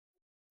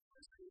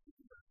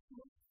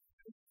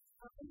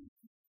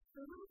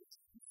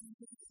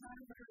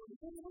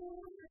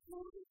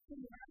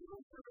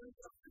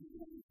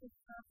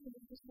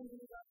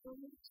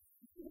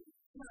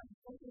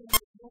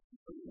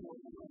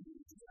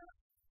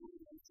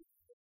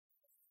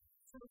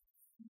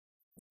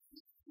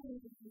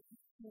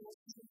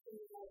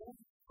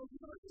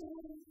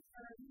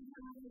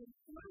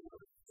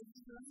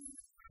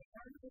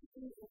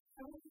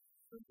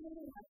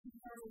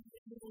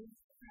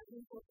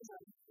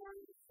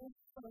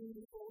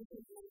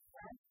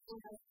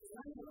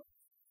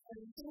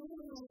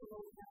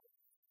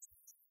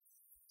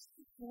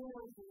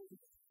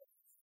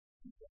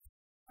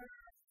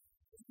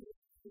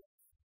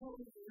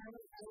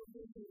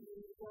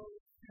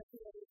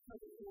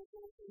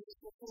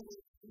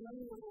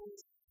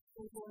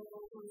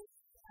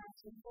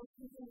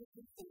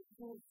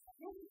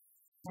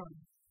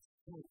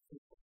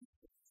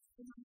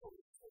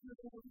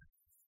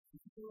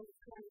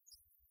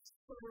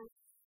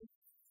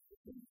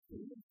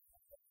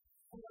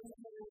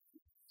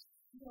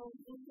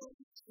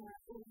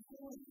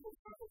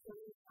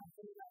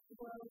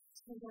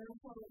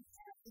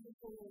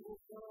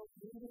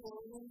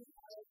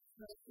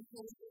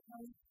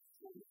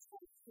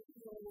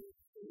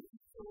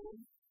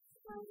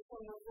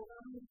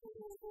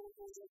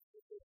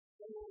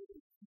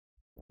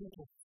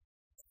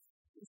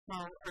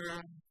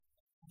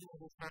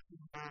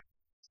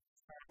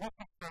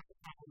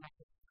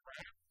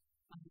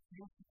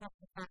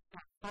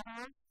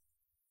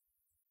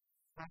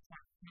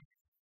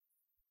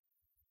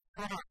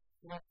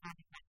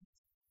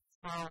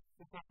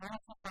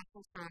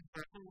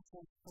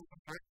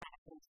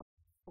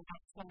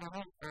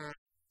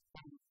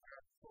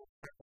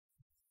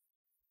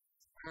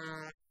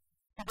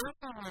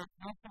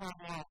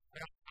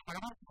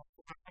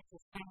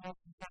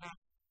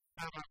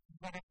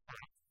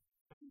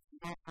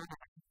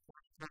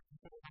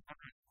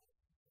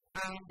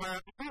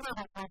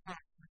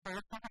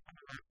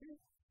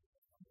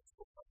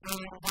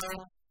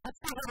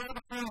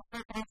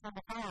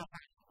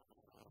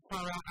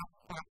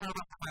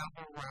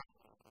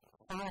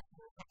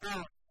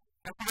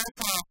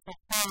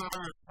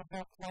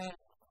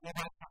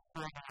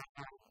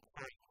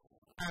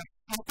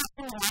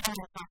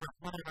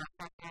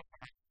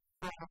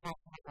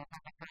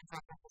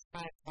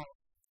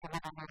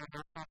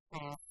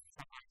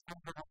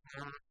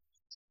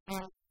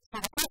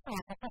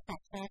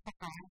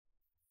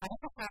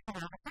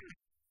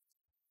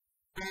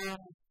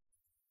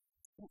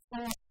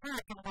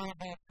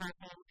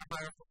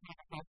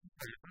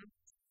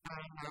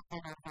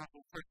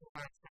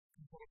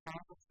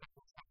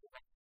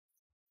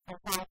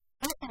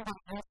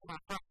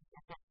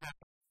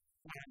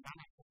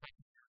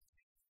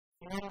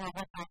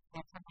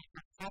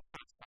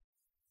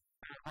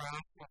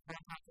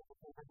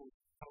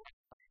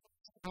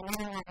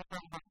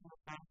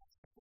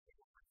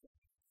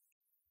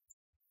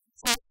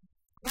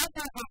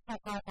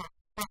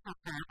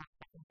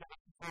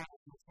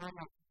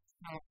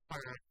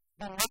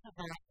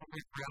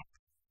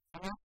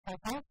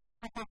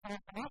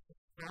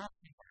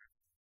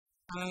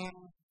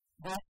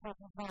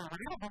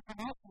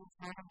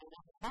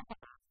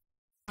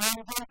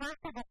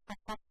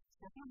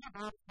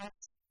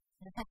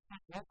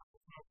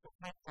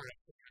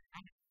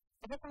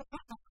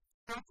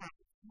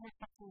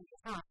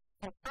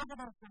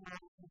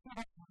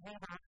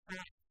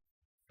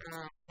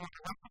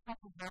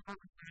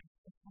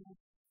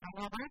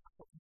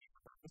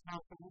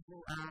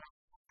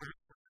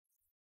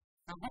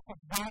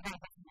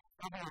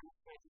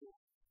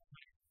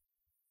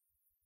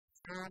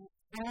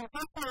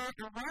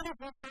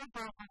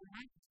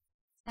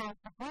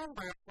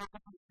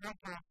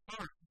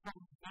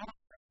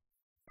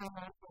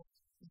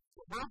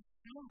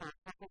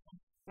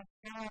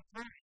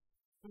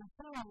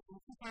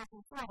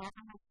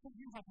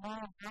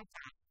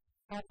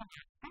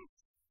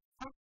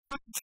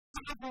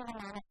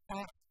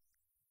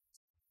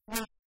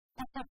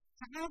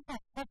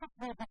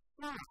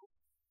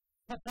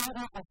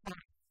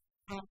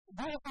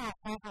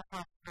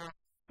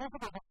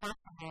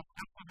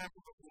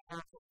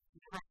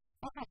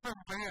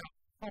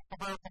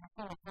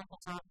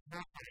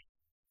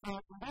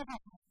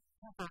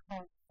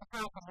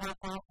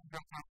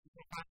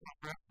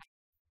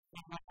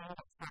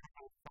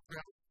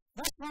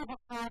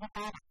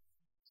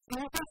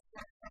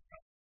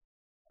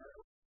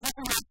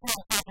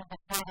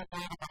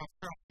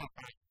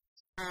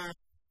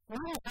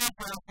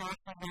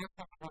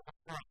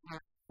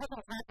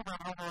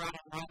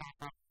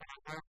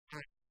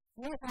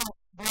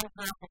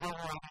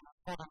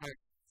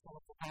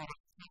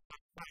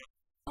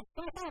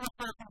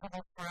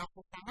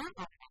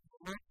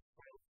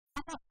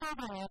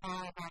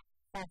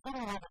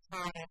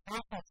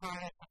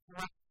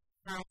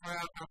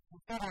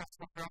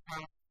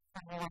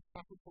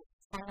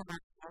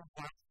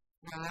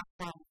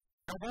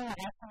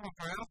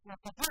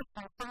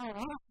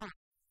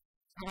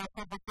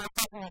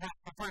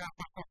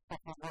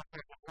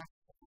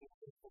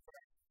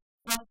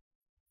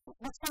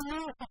What's going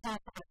on with the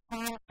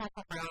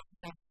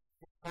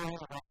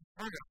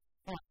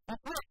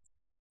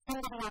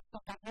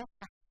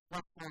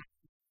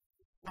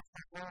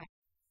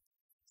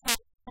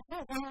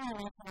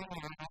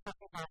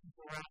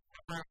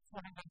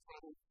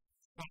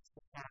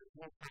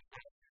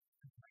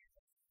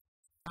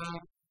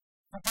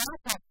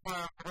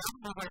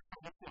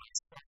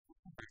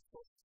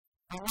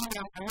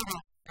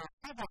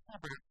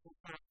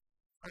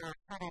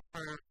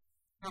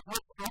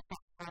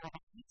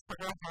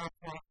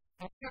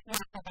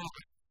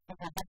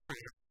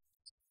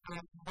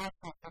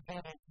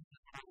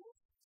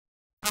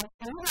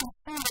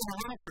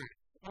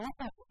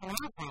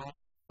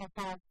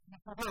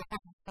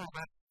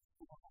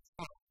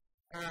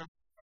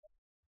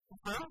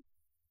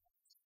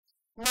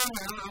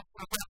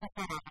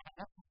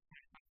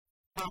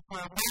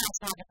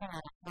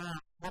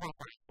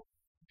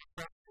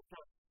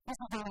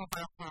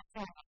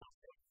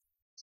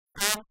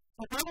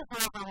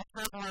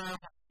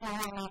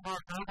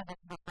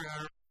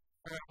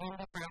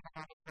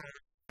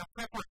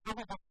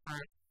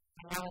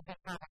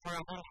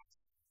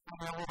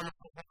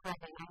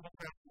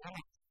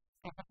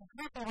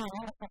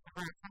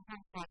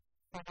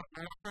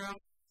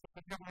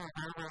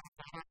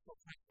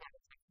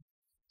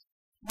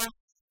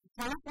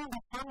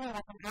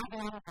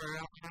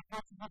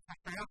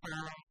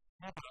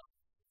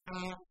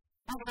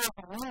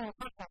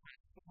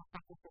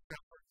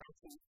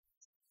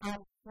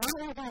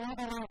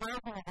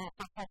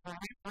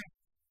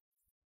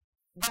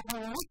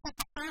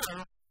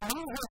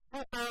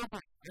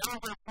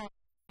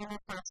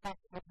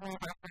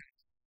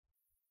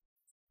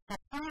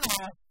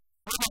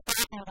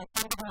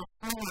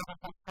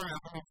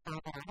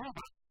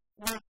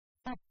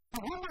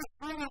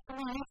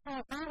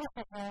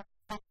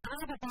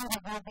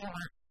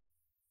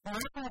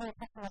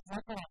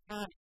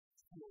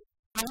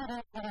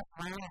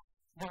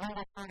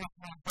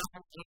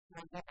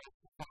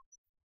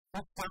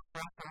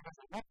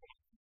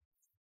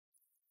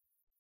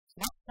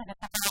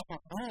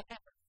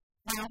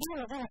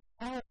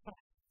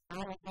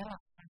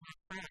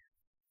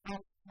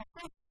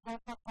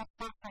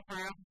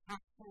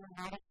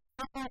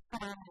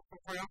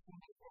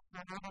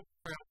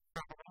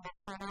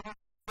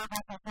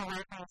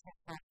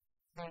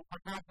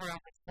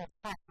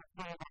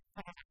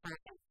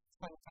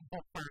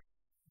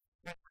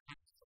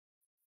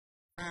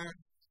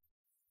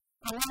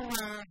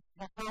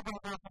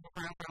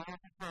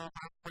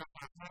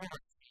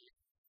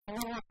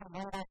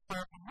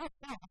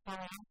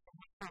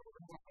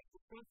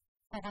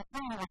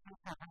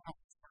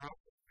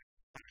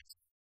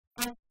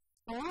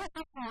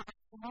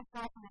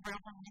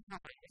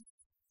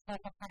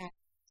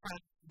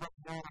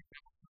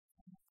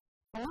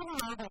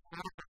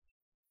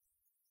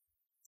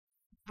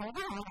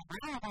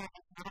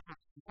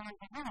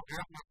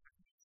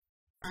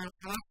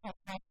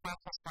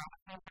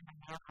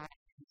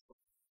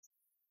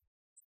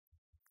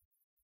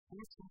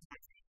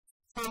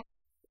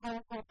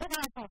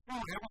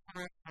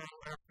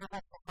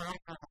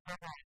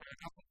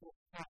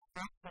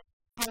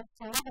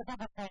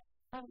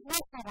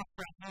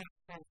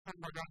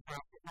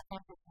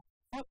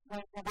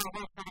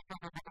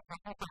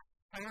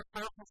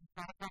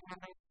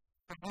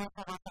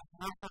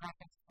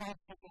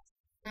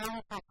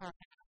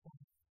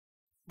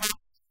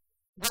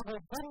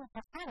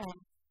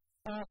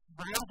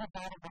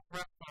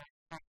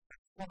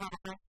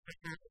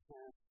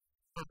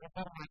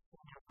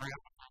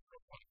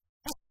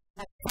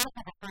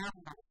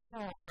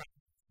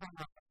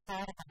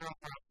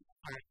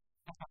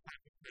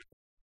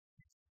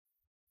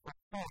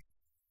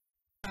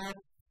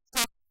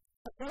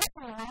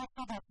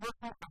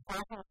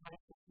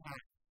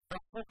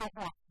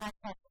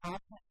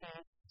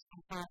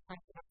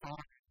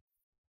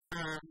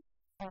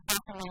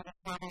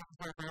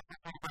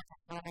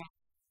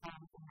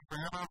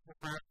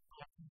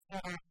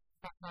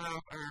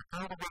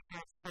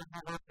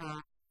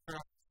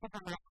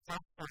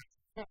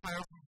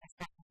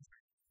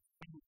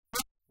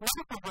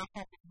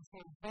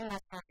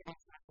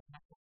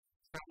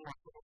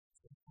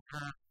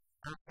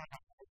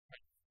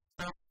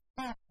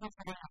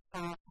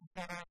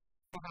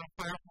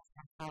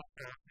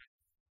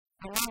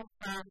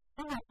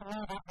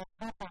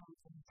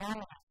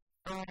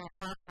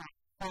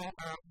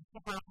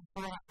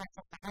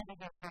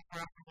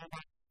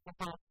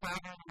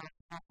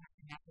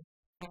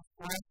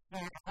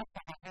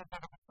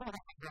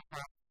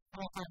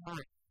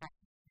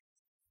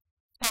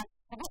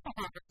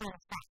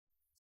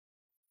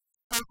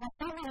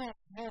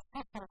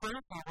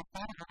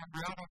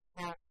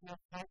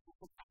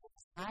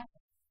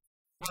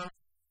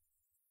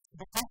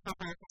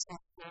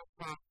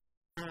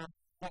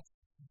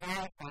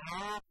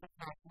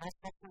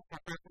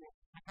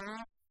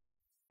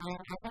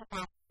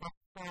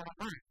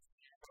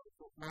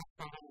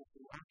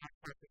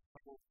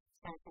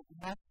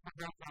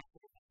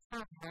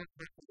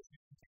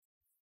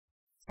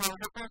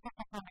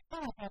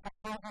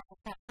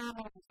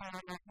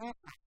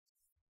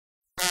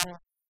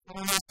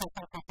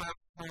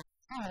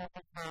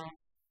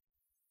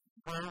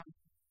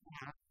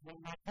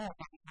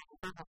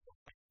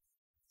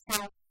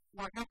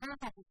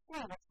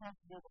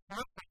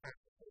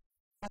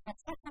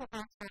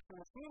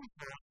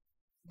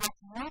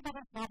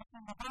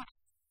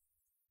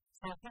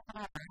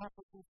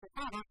you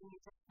forget it, and you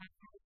just can't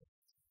do it.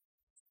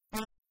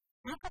 But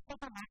how could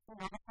people not do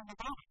anything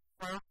about it?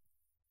 Well,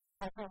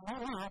 as we know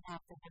now,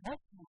 after the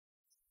election,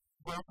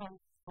 welcome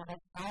for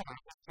his data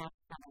was just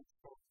coming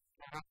to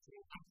get up to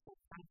the actual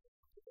country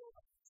to do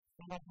it.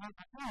 And as we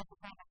know, the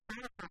kind of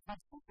fair for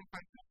this country,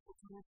 by this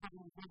country,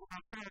 couldn't do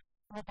about that,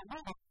 with the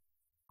minute,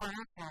 for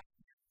our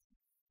country.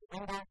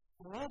 And the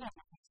media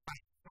was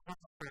expected to be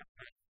the first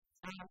thing.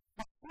 And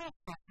the first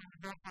question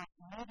was that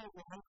media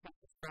will increase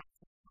the stakes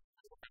of the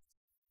country.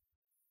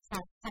 So,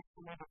 that's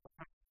the media for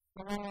the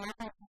and then the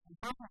other is the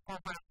business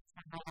programs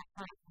and the other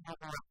point and the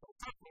other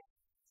aspect of it.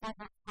 So,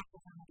 that's what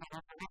we're going to get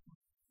into this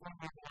when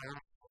we're there.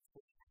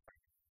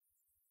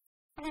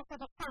 And so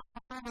the first,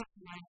 the final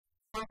command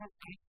wasn't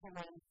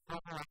actually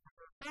overlapping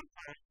the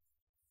center,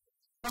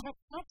 but it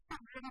takes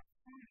a lot of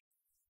time.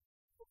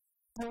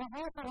 So we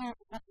have to have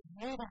what the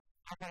native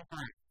other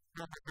work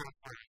from the first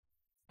time.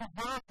 The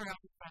word for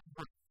the same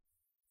work.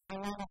 And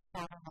then it's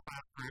starting the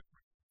back part.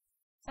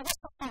 So this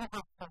is kind of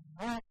like the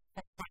work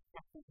that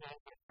practice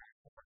behavior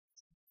practices.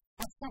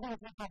 It's studying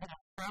people that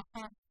are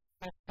expression,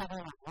 it's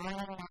studying a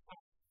learning method,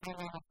 and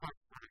then it's like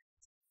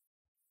practice.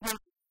 Now,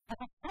 if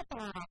it's taken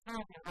out of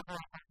time, you're going to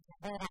have to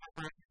do that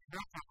work and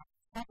not have it.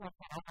 That was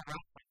the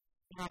overall thing.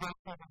 You know,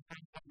 that's what I'm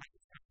trying to get my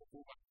stuff to do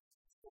that.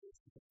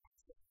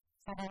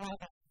 So they know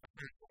that it's the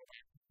practice.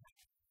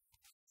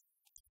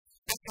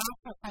 It's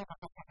also kind of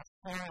like a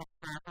scale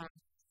problem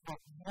that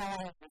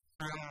really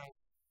requires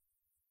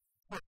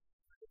work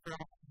to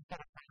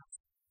get a pass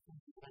and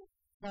to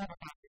know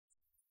about it.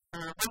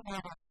 Right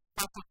now,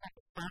 that's just like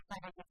a software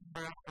that you can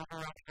build over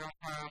on the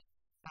airplane,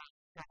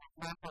 that has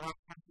local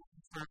activities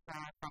and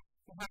software, but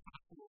you have to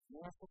actually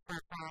use the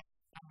software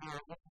and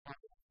you're looking at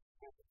it.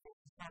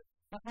 So,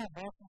 there's no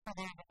reason for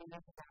them to be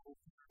using that as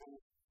a tool.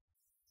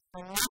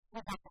 And that's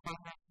what the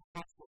government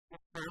has to do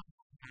first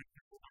and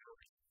practice it out.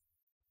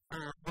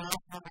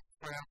 Last moment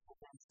for us has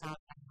been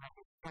starting with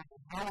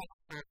expanding knowledge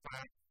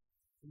software,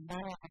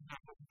 knowing and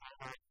having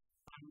data,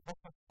 and this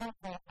is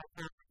simply a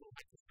perfectly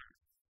necessary.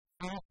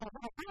 And so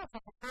what it is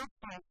that the first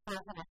time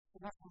president,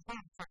 this is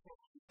done something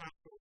that you have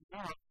to do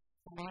it,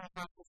 to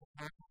manifest this as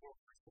marketing your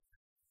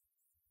system.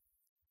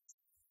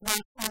 Now,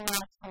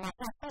 on my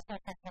first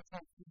subject, I think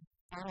that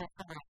on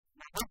my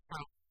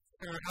website,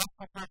 I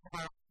also talk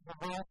about the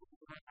ways that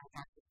you might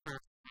contact this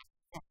first.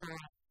 It's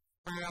very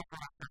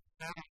diagram of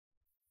study.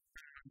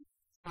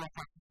 So it's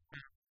like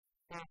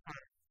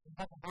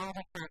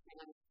visibility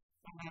person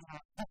and then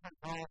different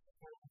ways of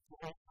doing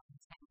situations and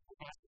things to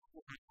get to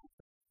the different.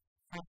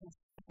 And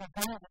the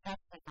goal of the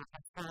best people is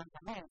concerned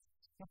to me.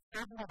 It's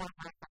certainly what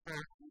I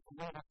prefer to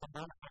believe is the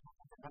benefit of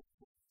the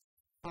mission.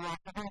 So if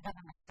you're going to give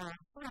them a strong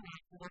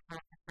format, you would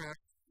like to prefer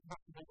what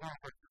to be more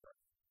versatile.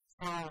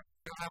 So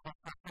the level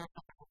of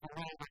purpose of the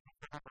way that you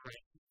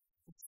collaborate.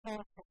 It's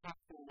still to get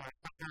to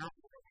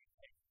technology that we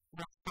say.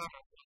 Let's start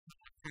at the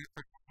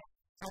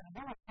so the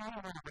new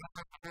economy of the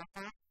reference about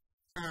that,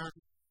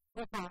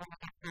 we're going to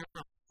get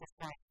careful just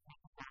like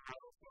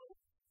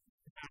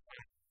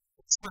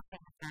it's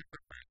something that's not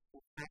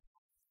perfect.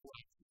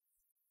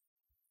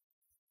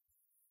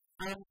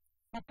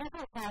 The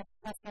people that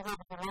let's go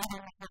over the line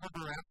on the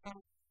collaboration,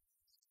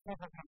 there's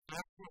an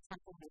objection of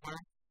something we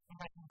learn, and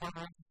they can go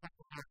into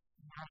something else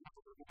and how to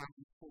do it in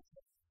the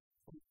future.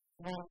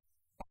 Well,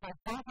 if I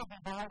don't have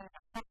a value of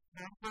a quick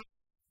conflict,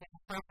 they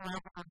can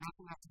psychological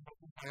mechanism that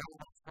can down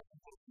that certain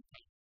things to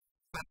take.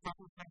 But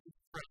certain things is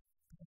great.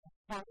 It's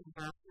important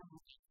about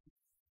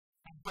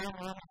and going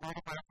on and write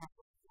about it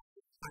is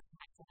like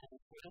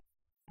maximum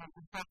and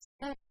in fact,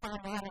 still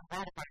going on and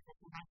write about it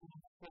in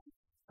 1980.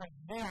 So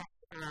yes,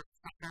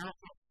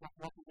 technologists that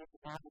work with the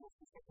government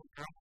is specific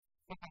group,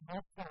 they can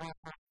move to the right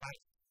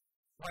place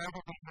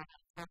rather than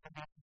having certain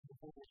methods to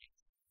do this.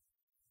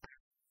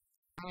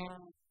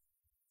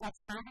 That's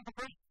part of the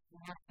great. We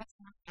have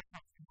 6 months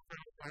difference in the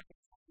kind of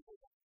markets that we do.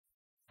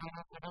 And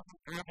it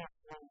doesn't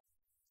obviously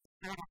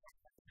spread it.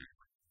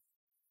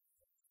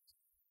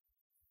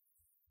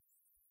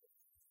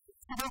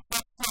 So that's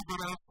that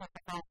good aspect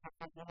of that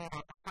that you need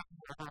a second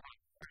level of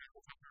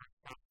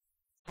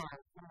so,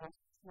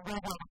 you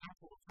really want to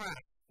answer the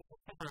track if you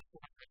figure out the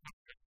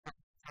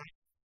different track,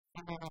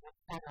 and then it will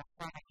start off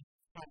starting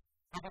and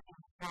everything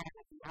is started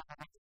with the other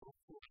methods to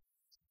do it.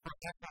 But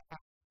that's not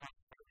what it's about.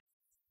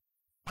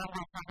 And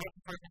like I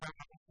was talking about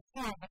having to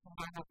say, we can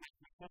download my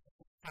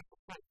specific type of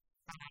thing,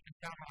 and I can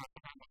download it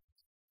from it.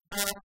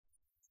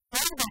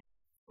 Part of it,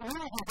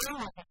 really the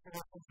download it for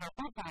this is how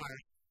people are.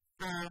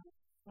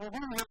 We're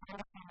really looking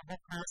at the whole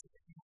process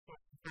of the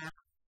education problem.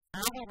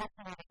 Are we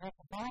looking at a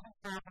usability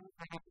problem or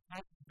an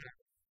education problem?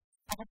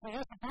 And if the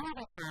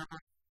usability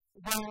problem,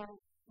 then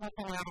we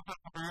can add a bit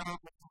about it,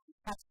 we can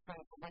touch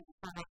base, and then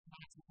some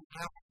information can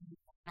help us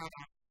use the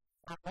product,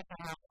 or we can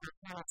have our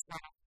parents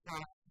that are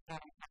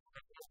getting something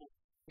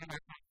in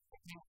our time. The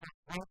things that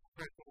growth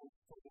person is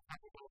to be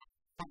complicated,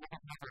 so we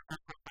can never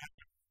work with that.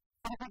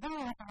 But if we're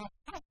dealing with a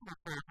customer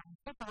problem,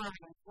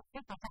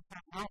 people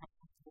sometimes know this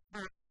to the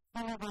first,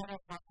 then we're going to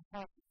have to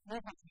take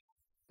movement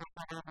that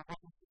whatever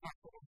looking to get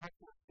to the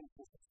investment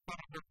pieces is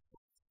better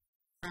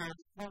than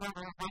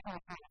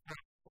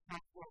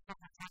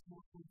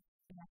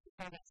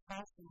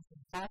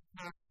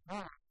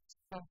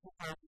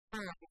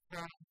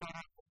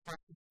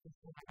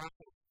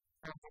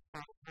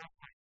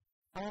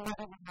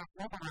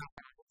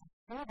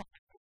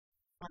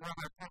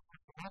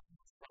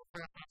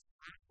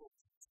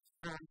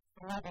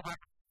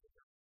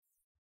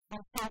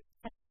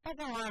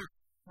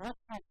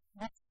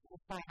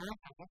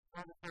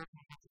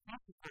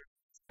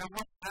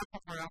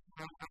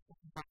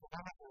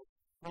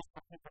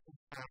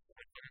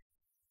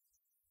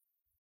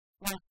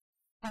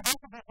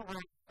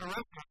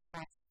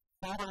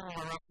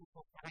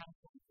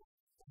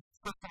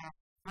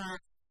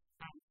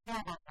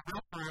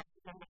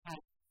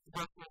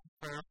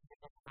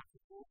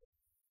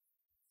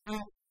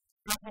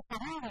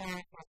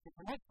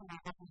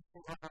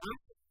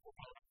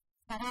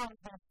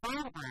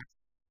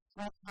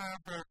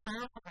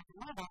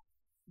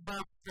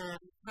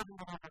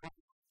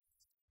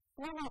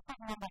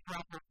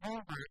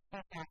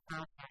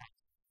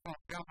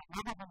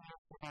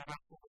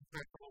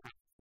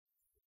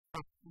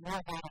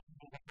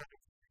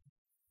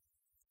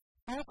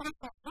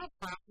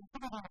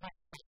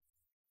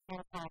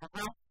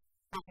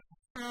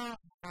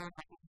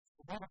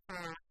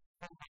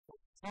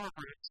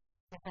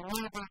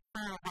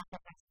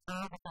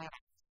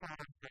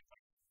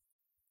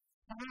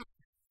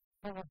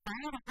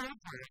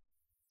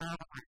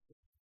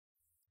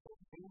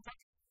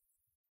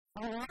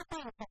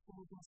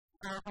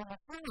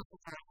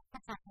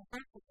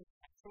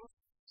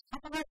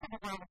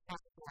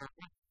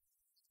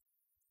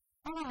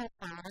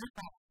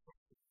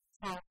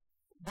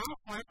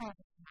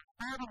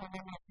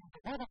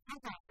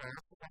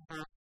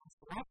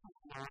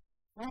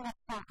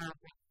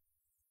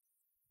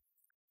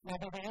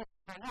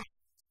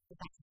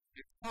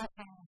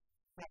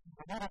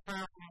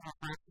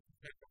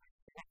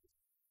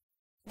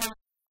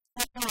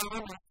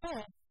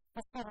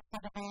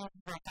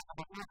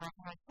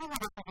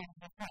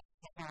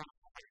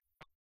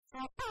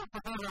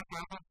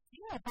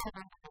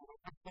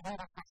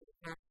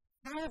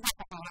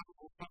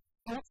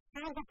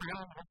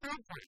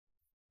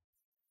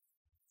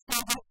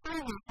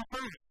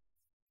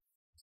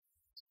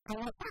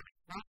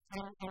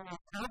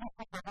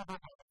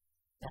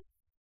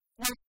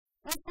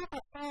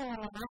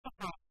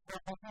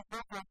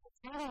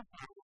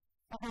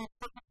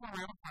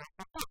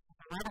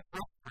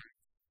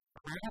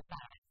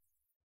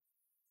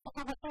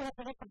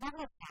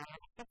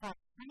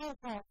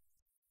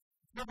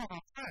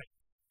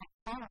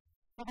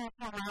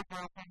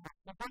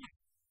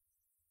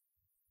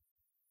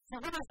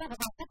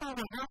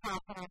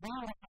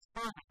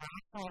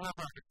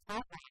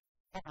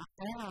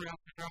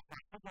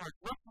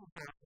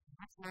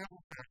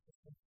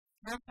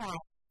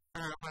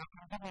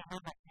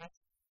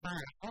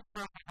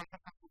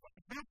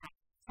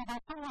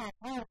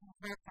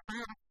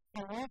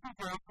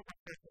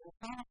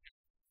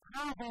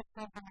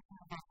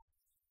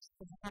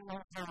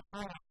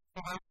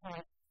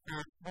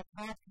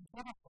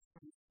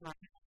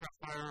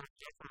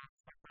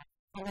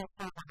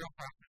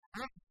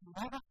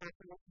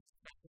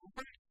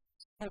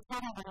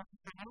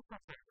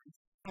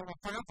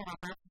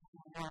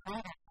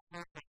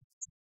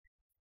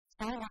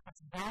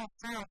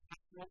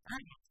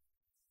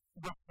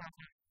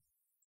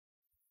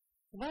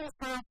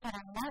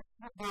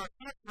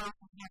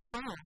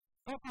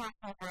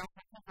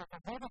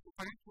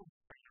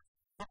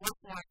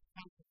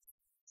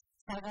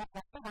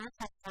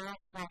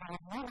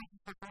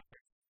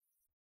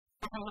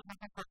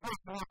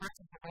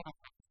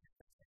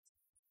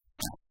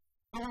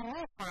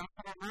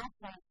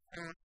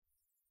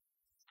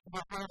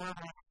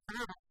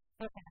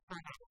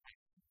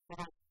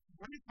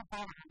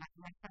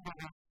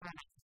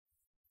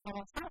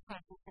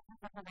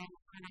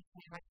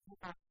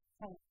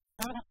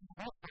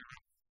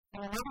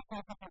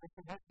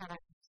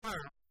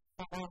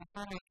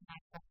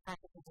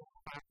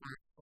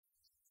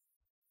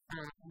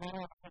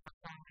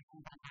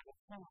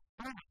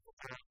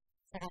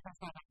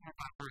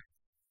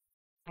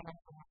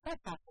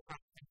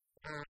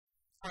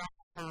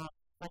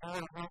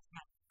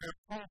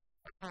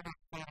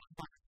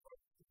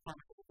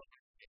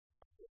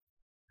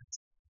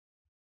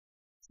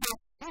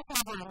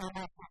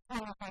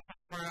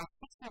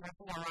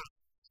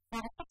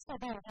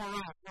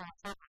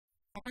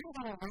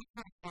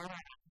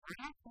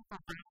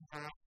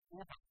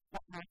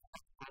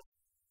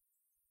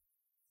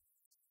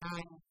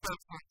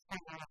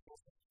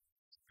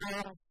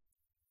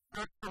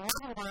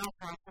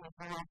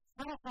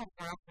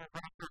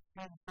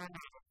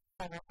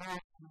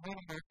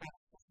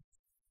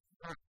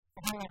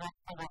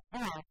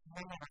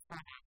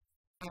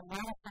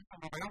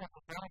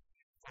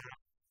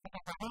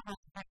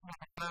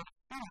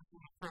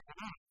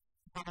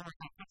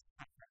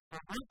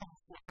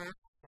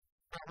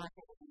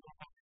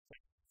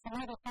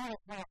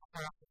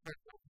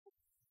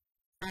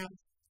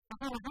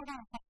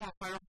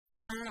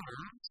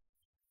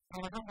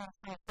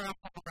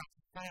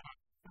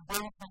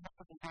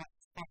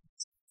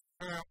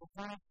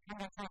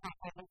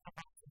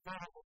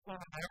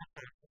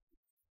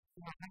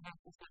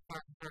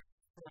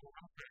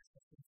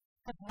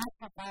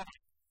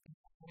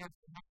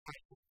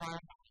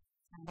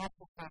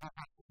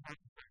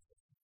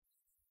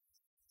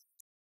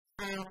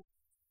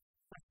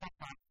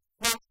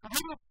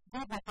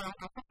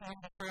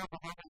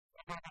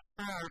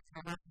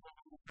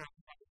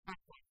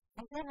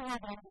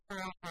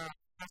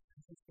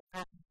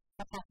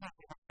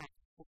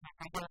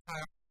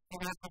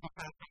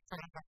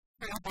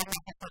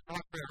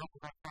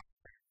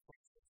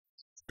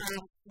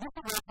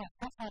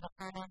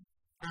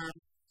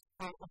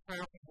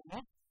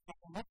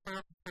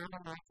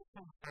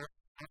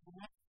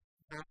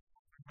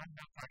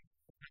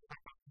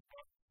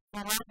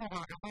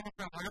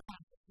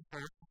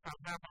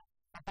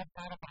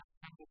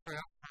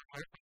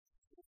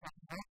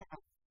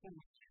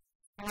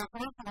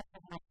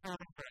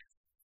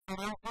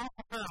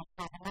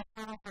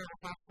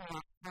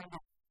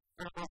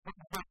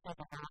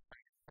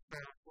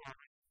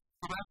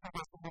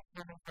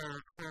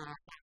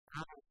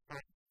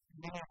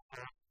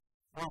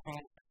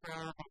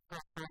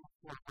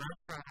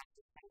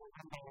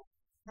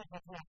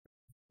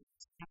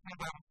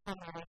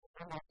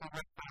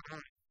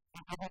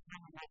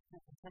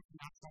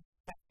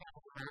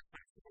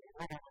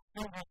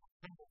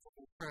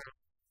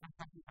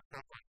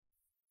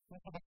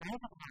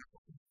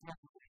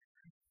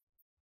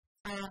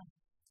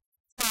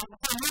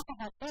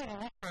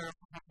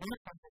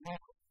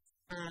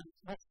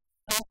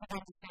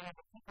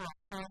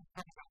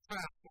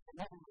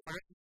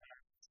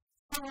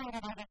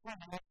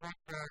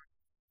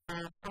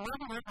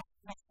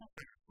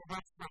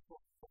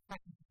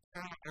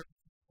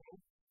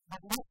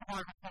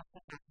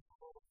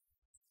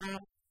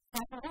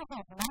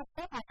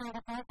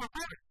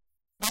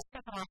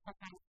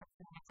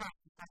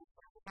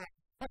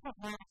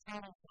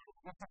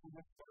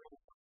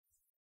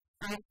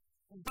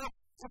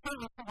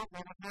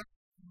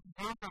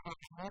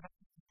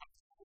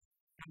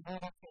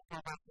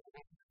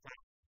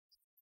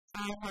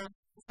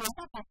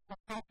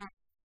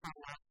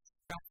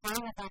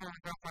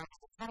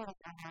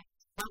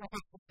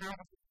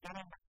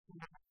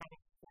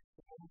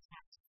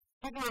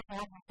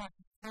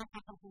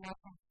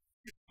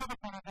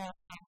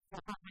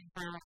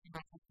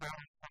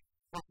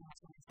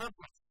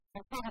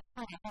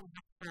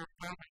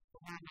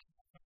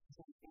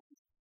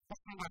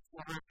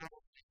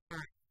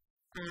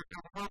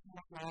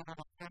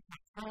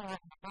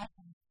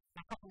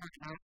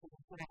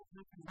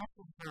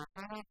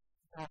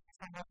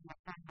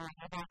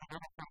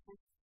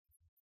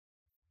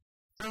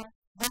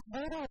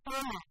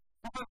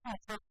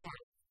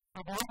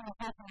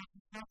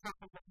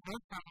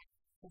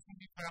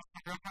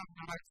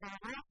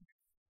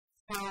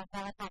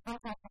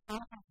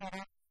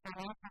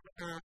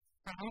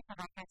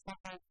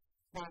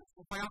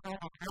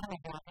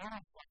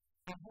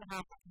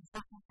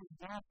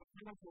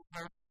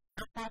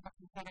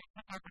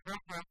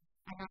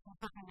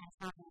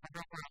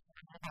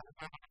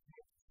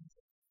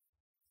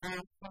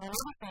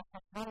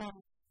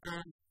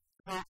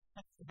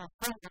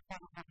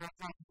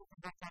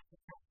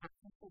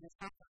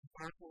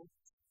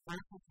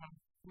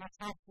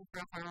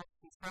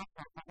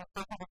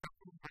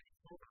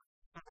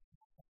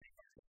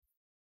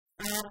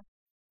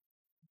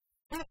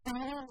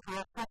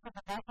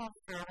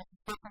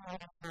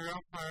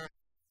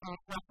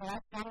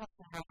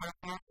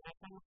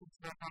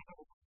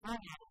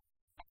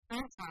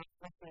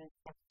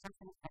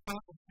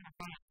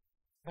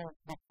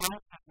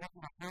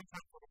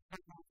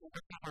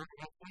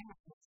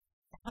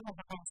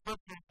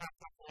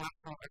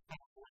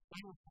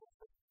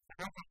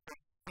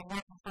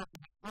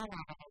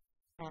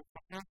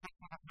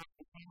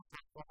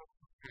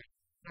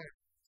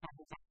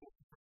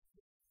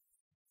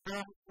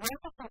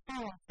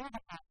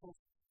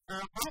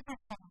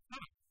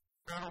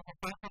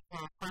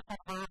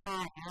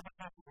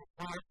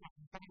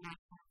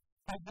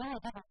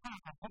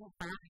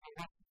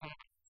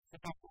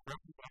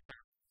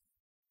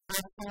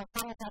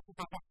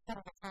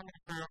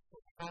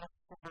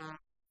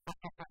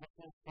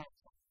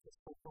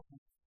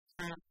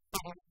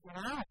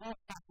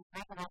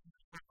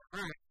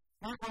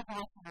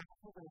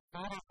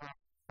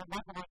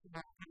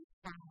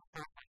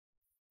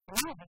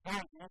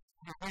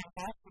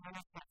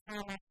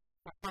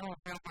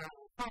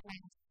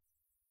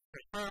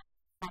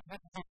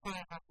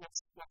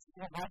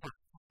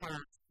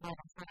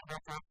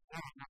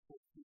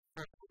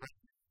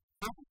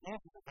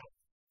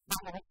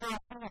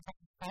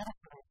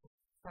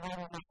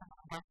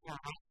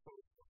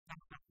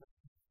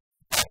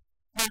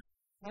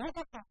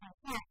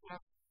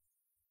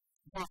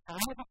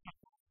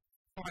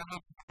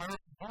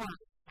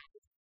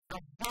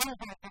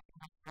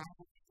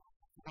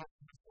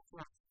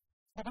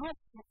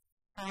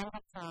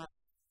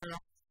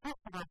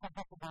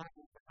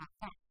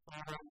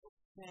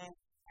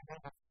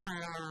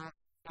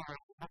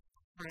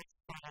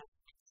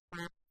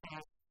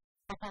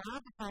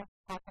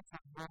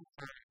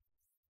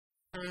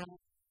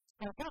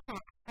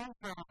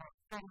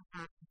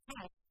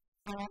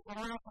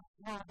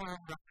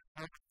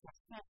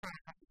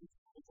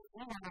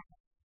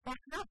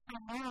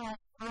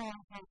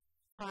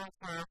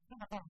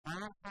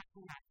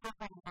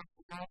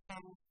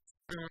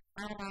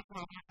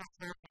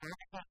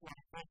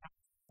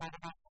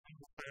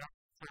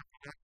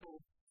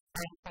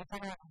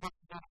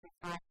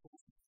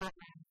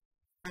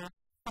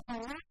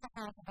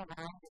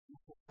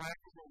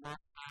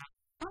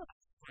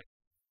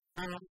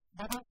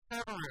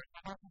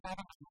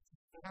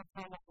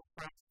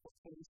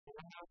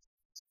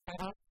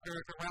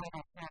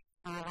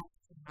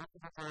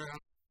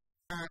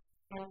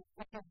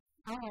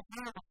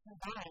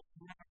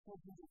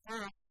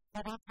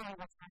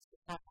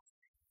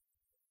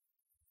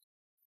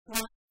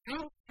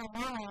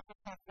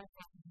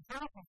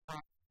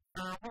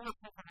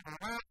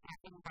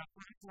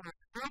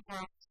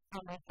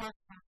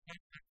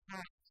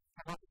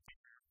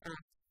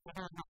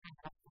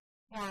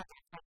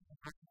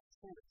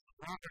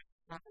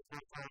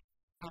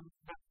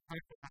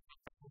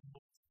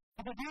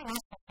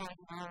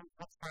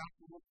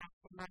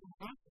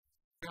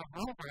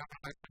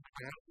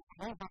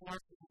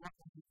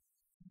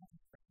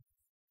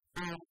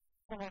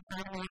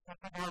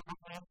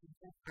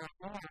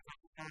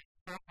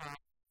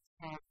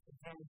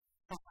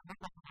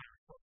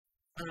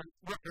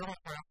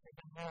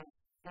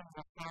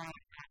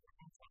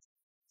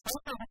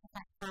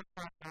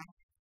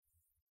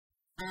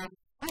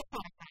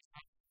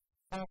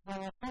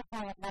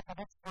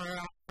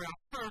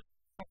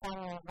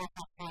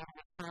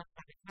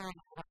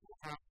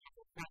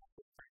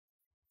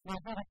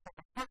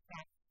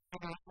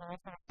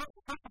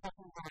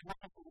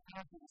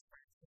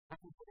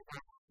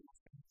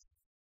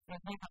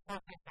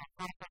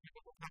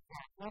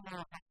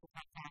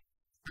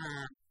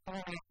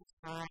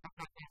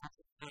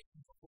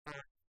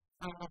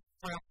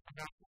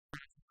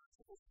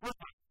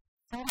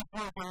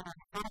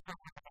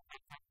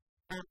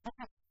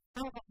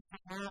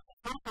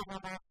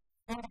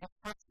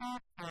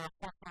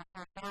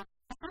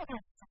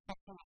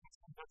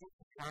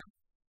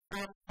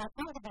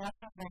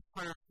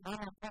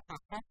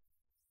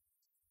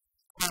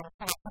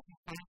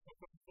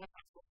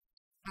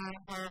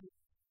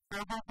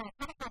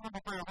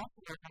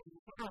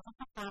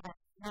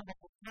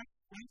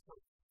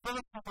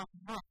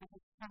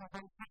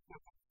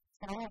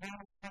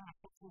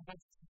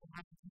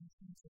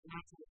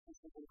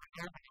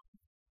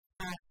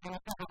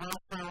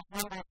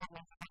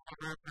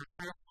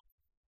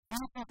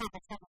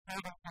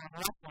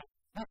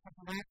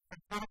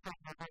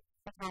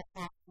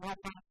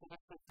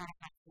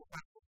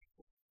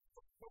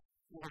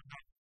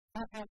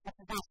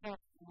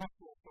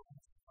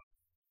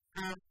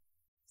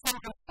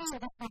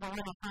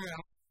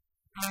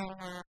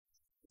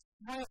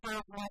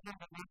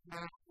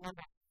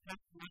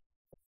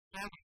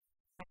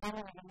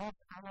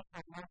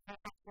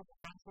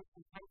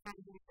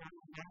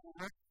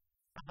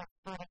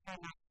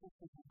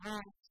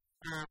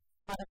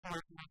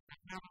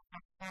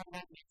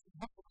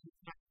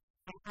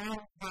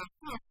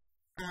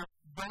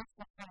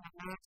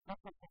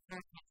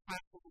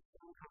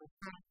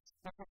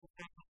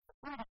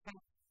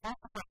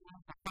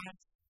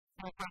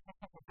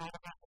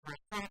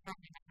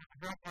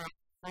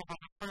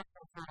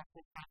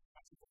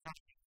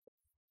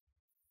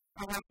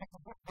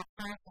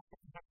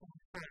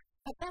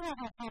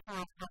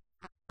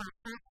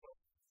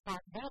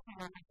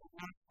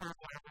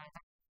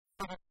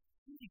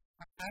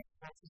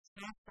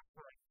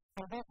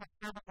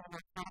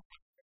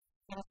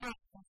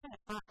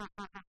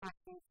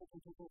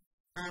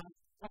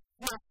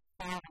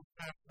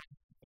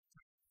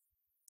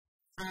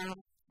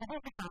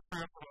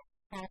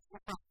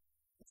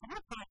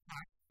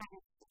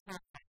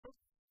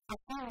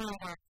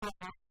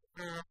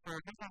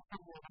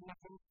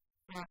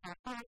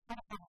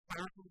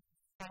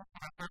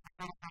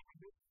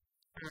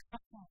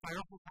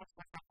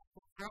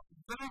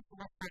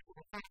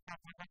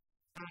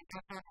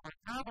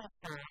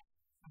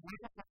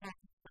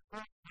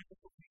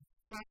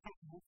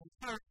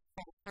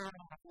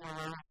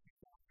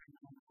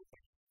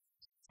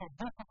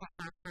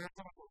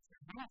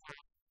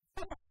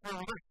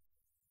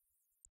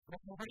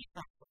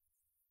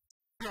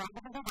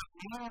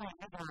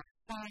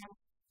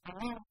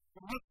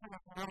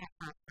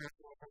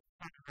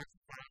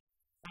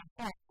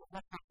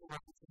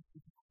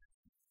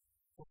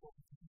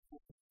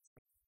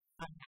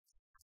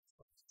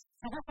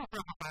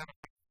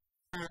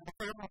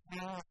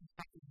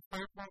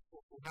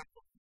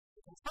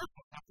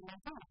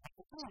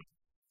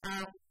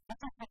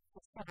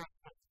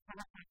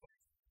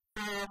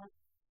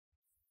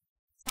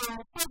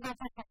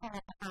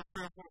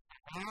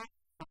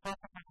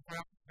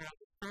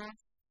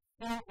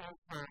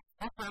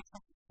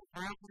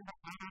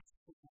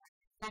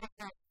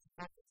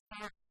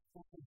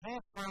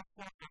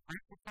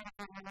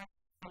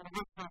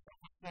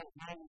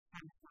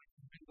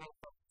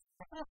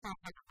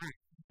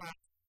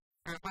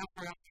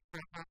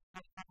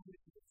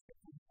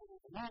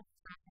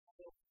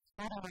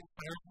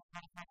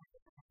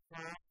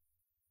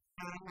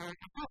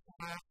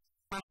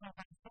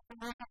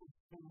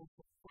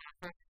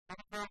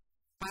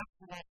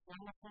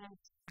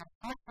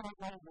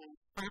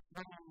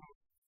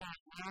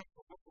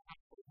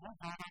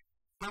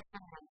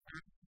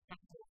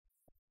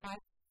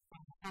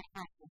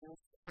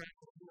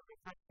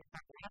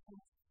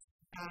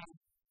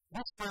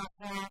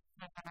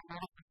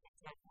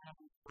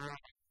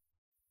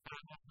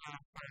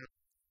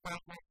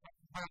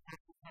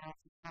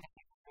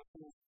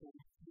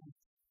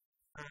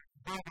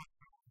So,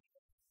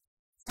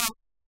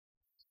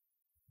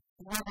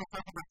 when we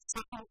talk about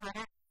second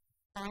order,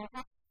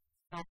 however,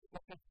 if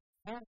it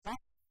moves up,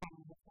 then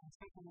we can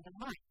take it in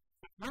mind.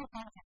 If no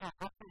things are not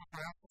up in the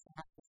graph, it's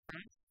not the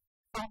strength.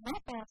 So, no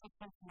things are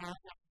thinking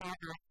out that there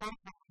are things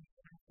that we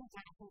can do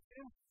that we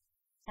do.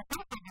 So,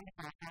 that's the end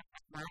of our graph,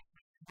 right?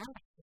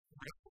 Remember, it's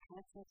right,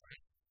 it's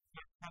right.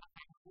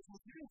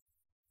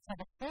 So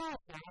the third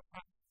graph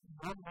is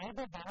one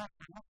label better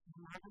than more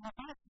than the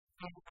back.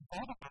 And the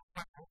better than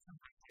that person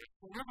might take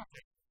the other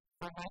thing.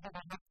 Or maybe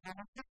they have 10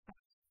 or 15.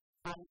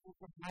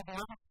 Maybe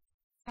other.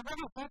 So what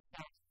is this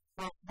thing?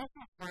 Well, this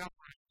is graph 1.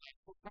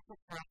 This is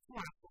graph 2.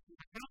 This is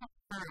the graph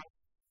 5.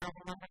 So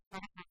the number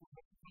 25 is the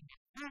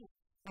thing.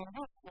 And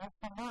this is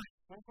the line.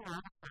 These are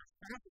all the first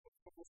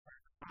graduates. This is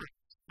graph 5.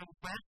 And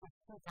graph is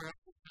 2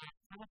 graphs is graph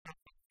 25.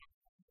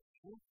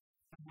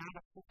 And now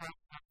the 2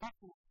 graphs are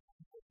 50.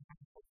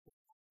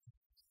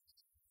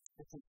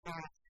 Which is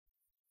fast.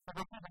 So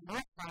we have a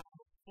next line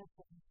that is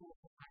the equal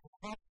to the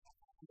next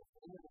line of the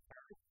end of the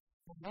curve.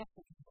 The next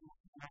is the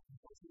next line of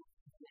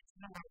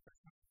the next line.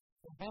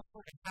 So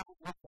therefore, we have a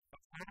look at the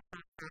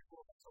certified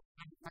circle of the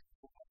end of the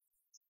curve.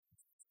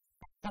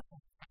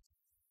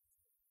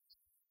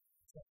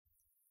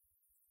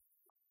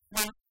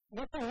 Now,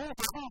 look at here, the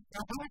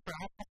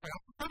graph, the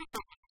graph is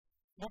 35.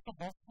 Look at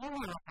this new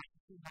one,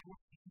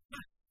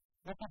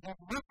 look at this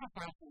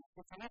multiplication.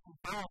 It's an even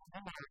balanced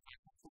number of things.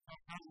 So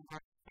that's how you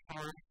work the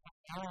power of the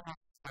element of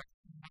the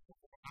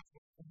method of the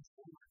method of the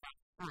student of that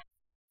time.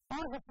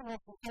 Or this is the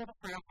other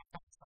graph of the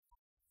system.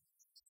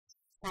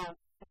 So, if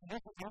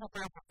this is the other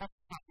graph of the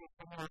system, it's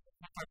the more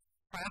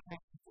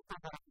fragment of the system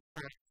of the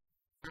graph.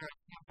 You have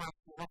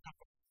to look at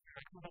the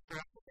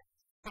graph of the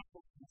system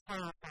and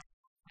say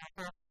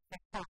that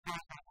it's so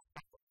high on the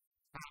system.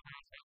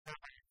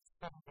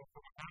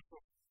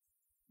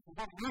 You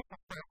don't need to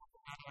start with the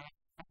matter.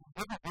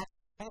 Never has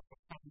to take the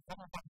thing,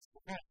 never has to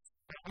wait.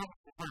 But one of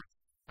the worst,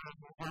 and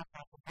you work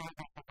out the very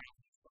best of it.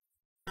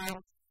 So,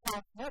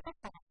 what is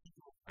the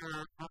people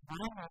of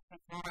one of the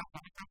people that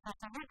want to come to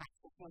the limits?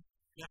 Because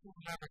if you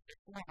have a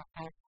system of a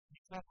place, you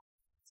can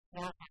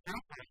explore the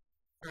gateway.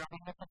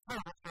 And the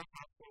control is right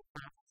now to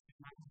process the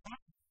money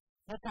back.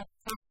 Look at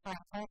just the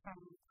open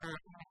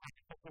images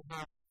that we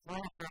have.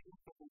 One of the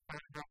things that we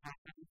find out that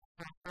we can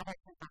find other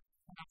people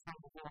to make some of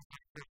the work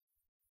like this.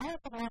 I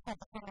have to look at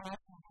the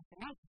simulation of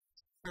information.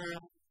 For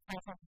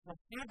example,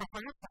 here the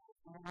first time,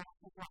 you want to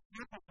see what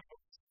happens with it.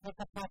 Look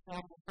at what the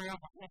understand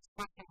that it's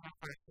working on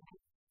first.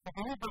 If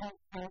anybody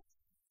says,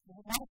 you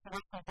want to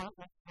look at what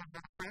was in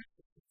the first,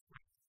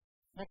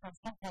 you can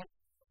simply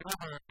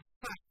over a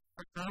test,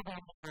 but over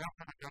in the graph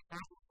of the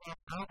graph,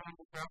 over in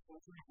the graph of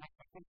the graph,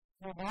 you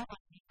know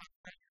that you can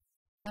say,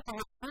 but the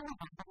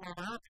alternative that you're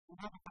allowed to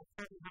know that it's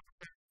certain that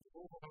it's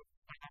over the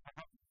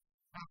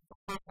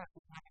process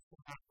is not to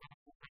have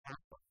anything to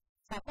happen.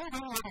 So if there's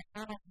any other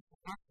alternative to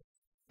happen,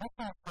 that's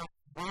not like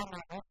one or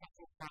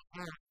references by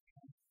here.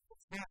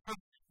 It's not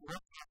something to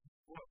look at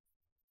before.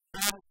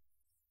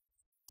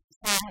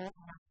 So,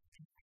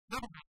 another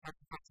big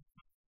reference.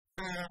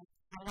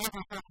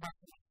 Another thing about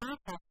the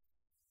example,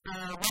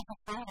 what the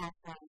photos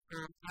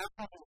and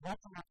after the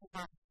working of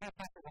 2006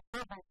 after the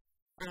survey,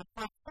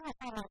 for some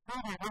time in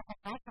Canada, what the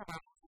photo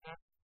that was there,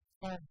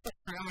 and just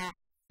for our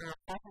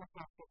photo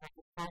that was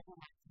the photo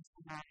that was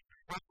in our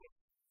budget,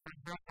 and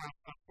work out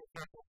of the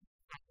photo.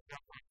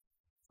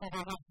 So they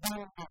were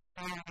doing the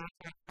story that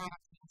they thought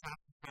it was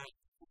after the right.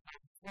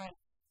 So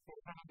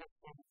one of the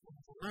things in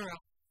the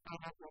world, and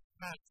it was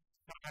meant to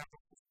have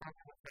this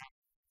discussion of that.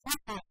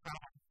 That's the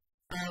problem.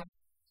 And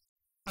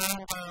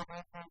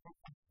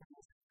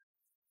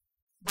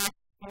but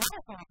the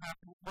other thing that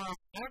happened was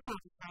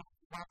airport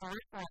departments were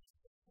very fast.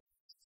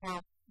 So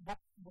the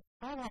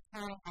final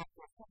time that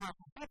the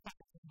 2006 was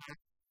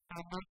here,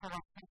 and then for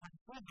the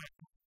 2003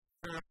 happened,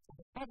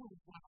 the president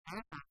was not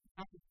airport,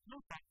 but the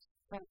contact,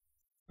 so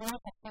they had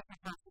to take it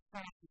back to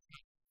 20%.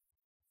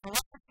 So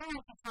what's the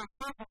plan to start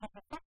talking about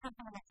the first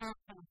company that goes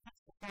to the 6%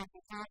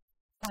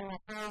 so the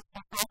first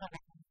technology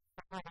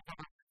before the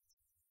government.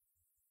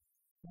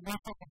 And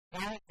that's a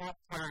very good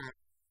plan.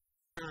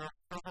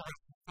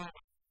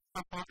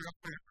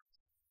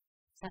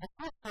 So the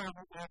first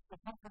problem is the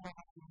company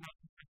that you make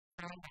is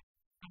expanding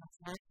and it's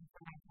not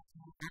implemented to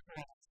the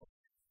operating system.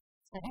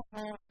 So this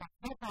means that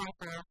people out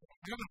there in the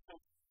United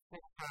States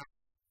will have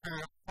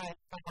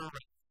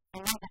technology.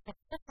 And when the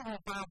particular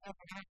job is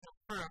an actual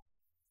first,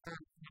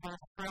 there's a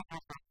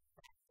problem for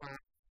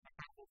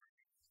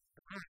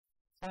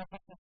so if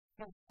it's to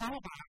say that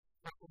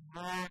with the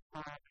more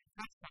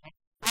investment,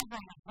 over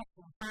an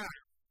existing firm,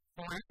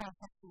 so I think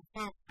it's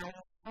important that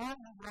it's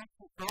only like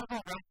to go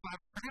the right back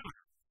further.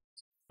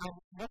 And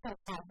look at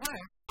the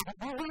work, if it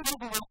really is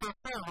the right back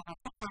further, if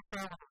it's back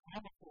further, if it's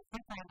industry,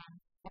 sometimes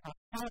if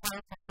it's so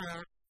right back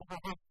further, if it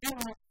has too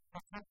much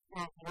potential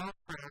of work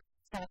further,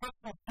 so if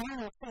it's the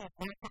very thing,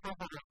 not to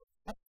overlap,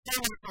 it's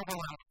still not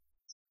overlap.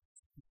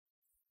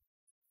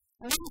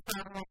 Another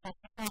problem is that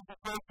because the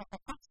growth of the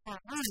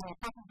fixed-point line, it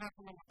doesn't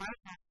happen in the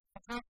background,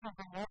 it's not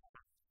something else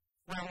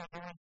where you're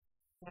doing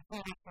the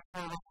previous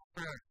control of the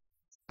third.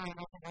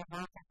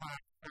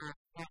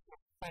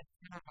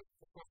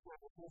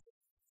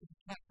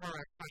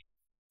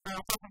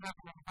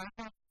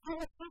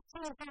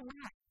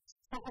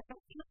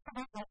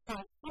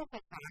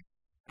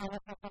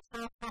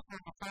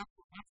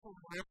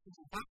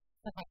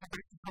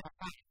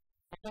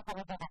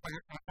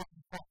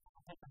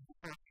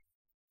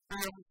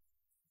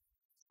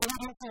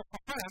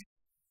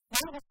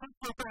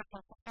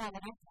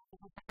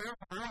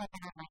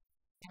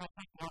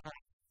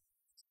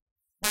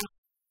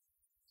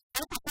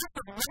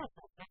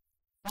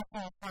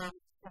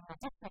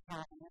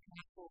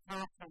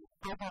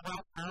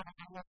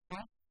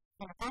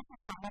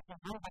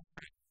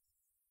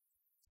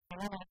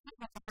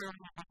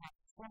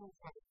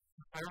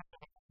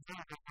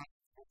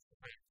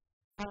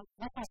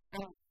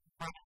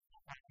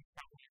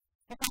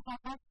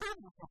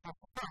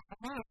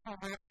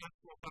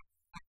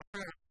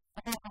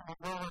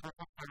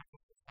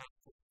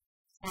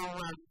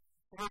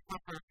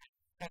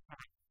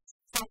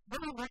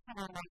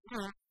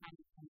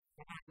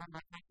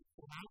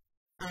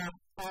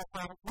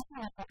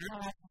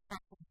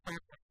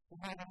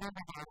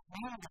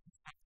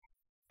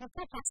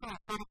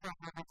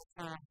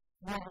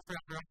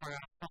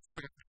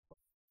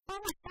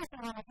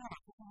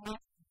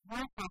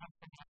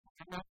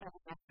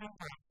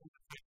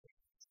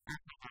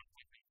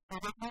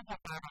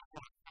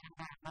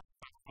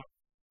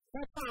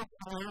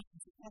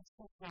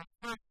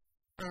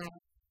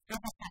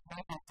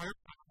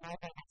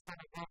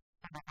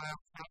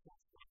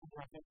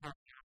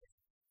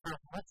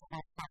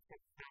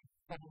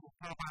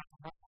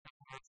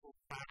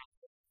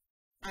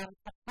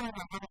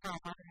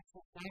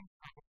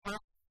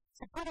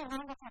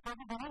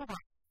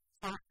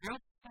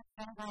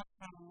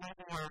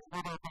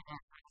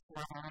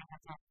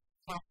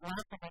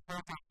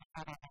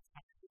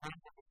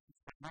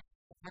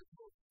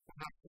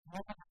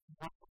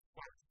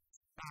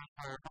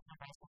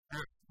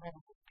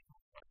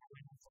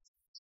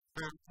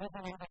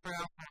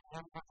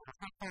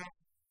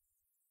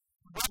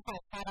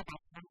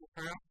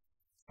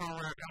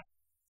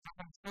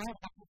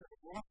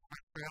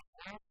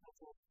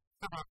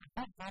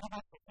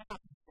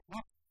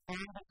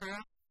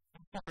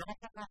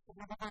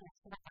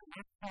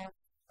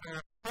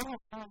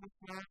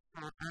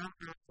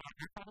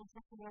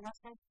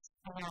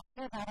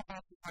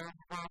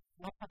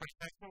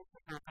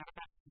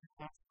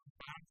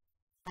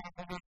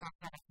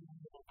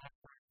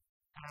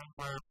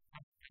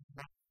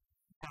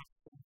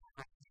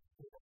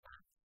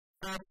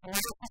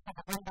 analysis of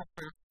the window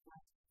first.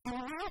 And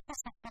analysis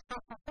of the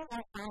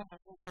completely found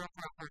that we built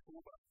out our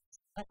data.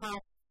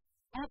 Because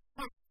that's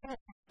what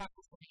first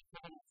expects to be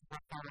getting to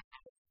what our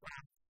data is.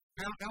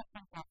 Now, I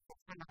think that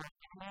some of our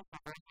enemies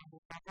are breaking the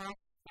subway,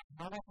 and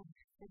none of them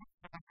are students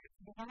that are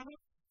working on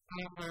it,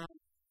 and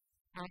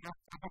I have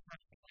other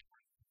questions.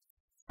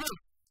 So,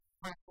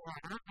 first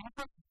order, any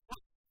questions?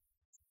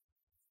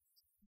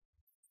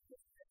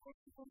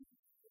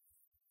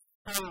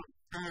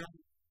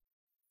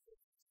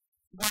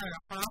 Yeah,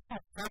 also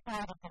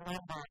separated the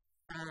number.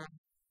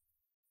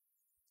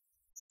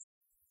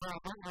 Well,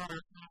 one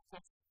order,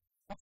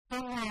 it's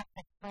somewhere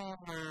between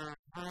 1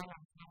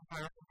 and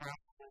 10,000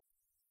 residents.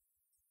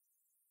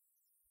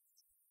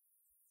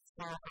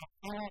 So, I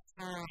feel it's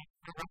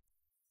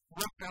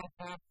what out of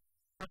this,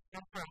 what's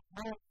different,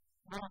 what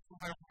is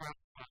 2,000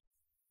 residents?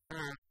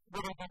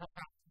 What are the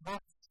different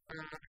books,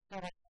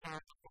 students,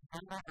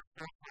 the number of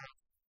programs,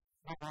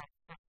 with a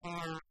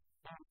fair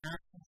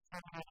action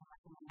disseminating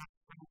within the next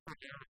 24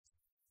 years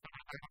that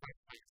are otherwise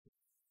placed.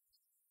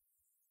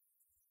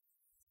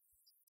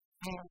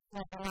 And so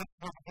the next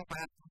was a big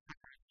action for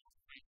action.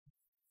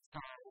 So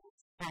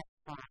that's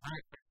for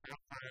right, but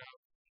that's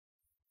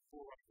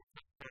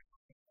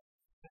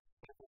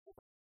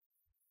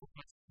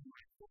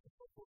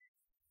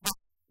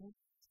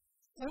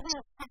even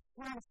if it's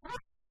not a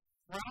step,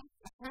 right?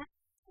 It's not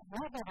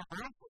more than a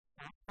radical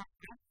step, but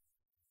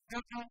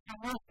and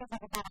most people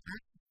go to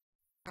action.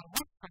 And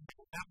what's going to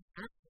be that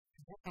action?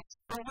 It's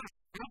so much.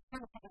 Those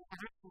kinds of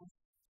interactions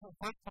to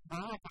work to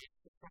validate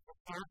the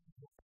circumstances of the program.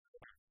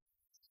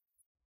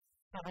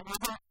 So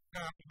whenever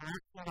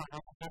interaction or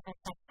a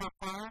difficult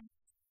program,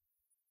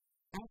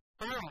 don't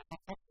fail to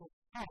put this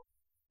out.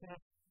 To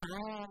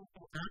find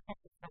the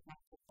advocacy that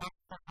to touch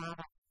the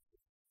data.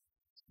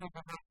 So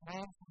that it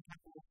lands in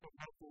companies that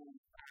might be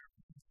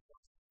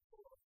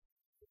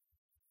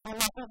and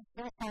I think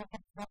these kinds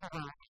of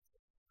programs,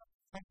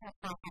 this is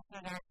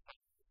something that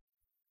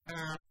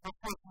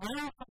because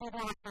where is the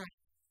developer?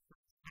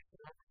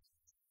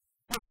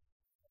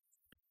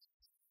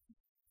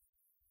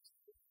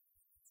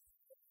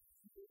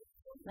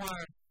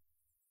 One.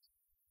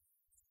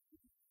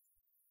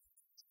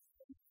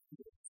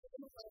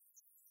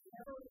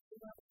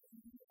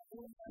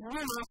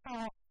 One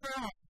also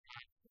correct.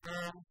 I think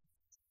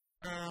that's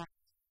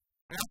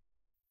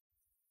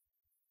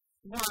fascinating and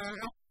artifacts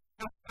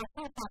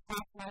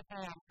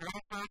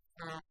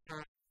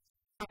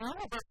but one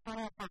of the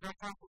things that I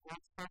think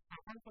is expert, I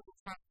think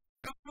it's that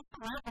it's just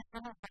a lot of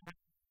things that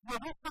well,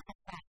 this is the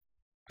thing.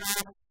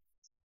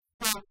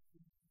 So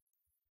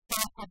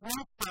the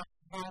group that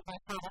they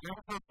say that every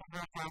person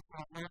works out to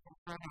American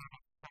format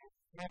is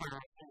later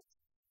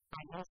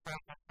I use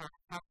that as a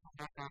question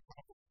that they have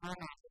a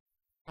format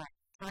that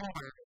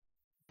further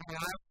and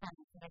I ask them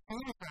to the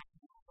data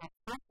question that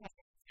first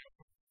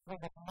we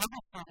would never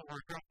say the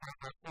word great by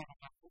that data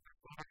because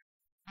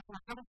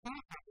we're going to say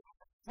that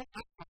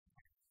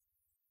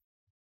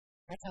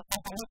it's a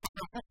definition of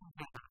system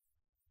data.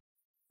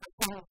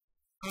 So,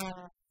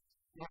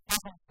 it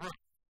doesn't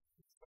work.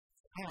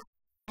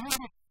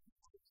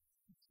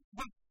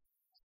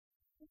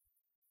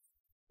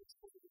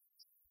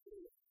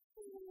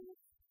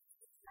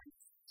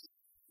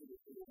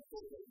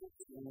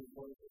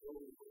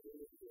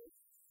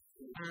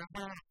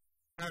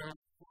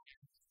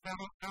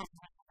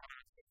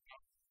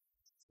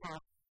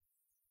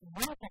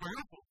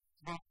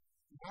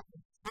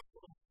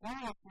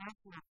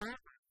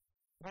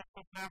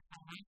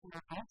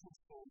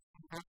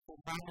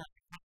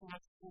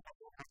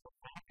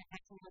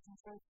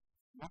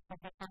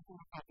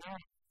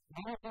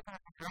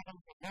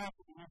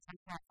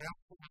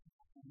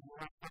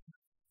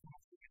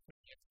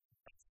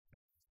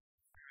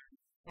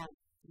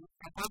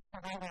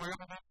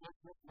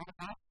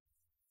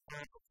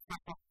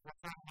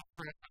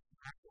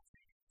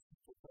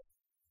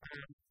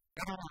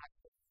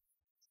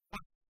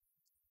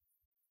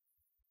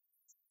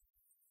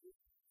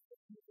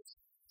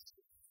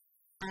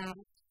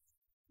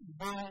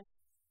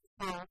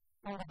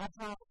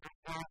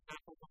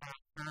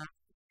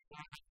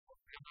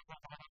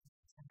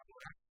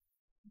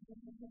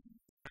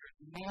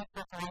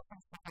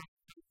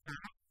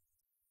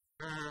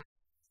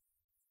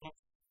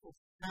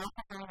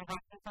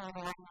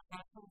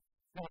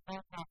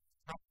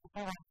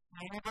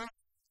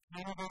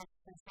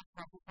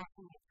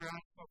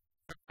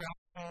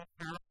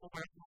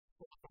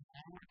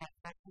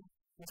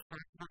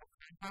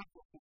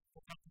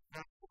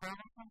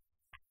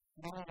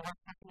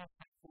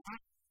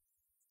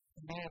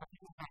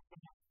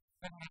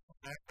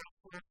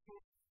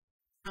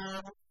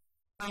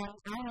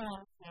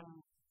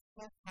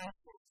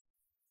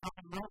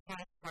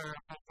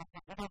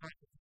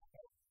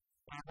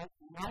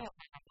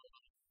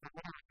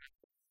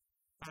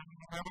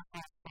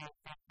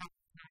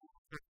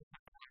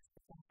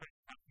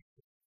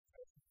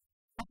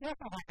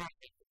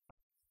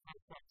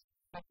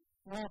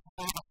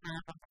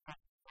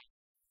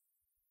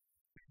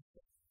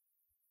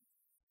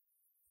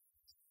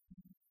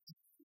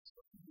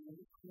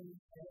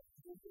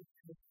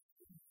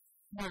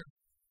 No.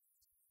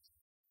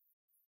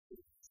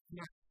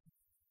 No.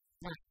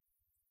 No.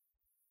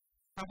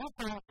 So this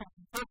is the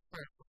first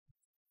person.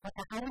 But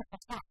the only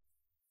support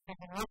is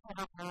the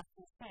local of those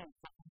two things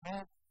that the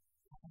man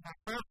in the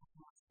first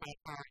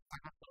state are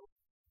also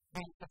the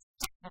effect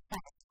of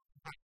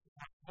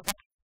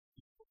the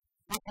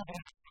look at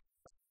it.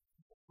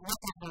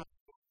 Look at it.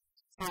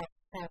 So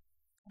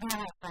you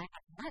know that most of the people that are suddenly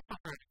and not the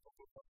person who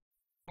is practicing.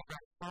 So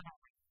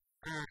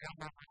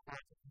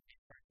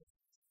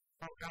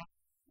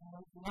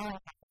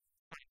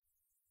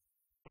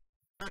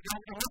no but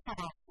I look at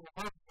it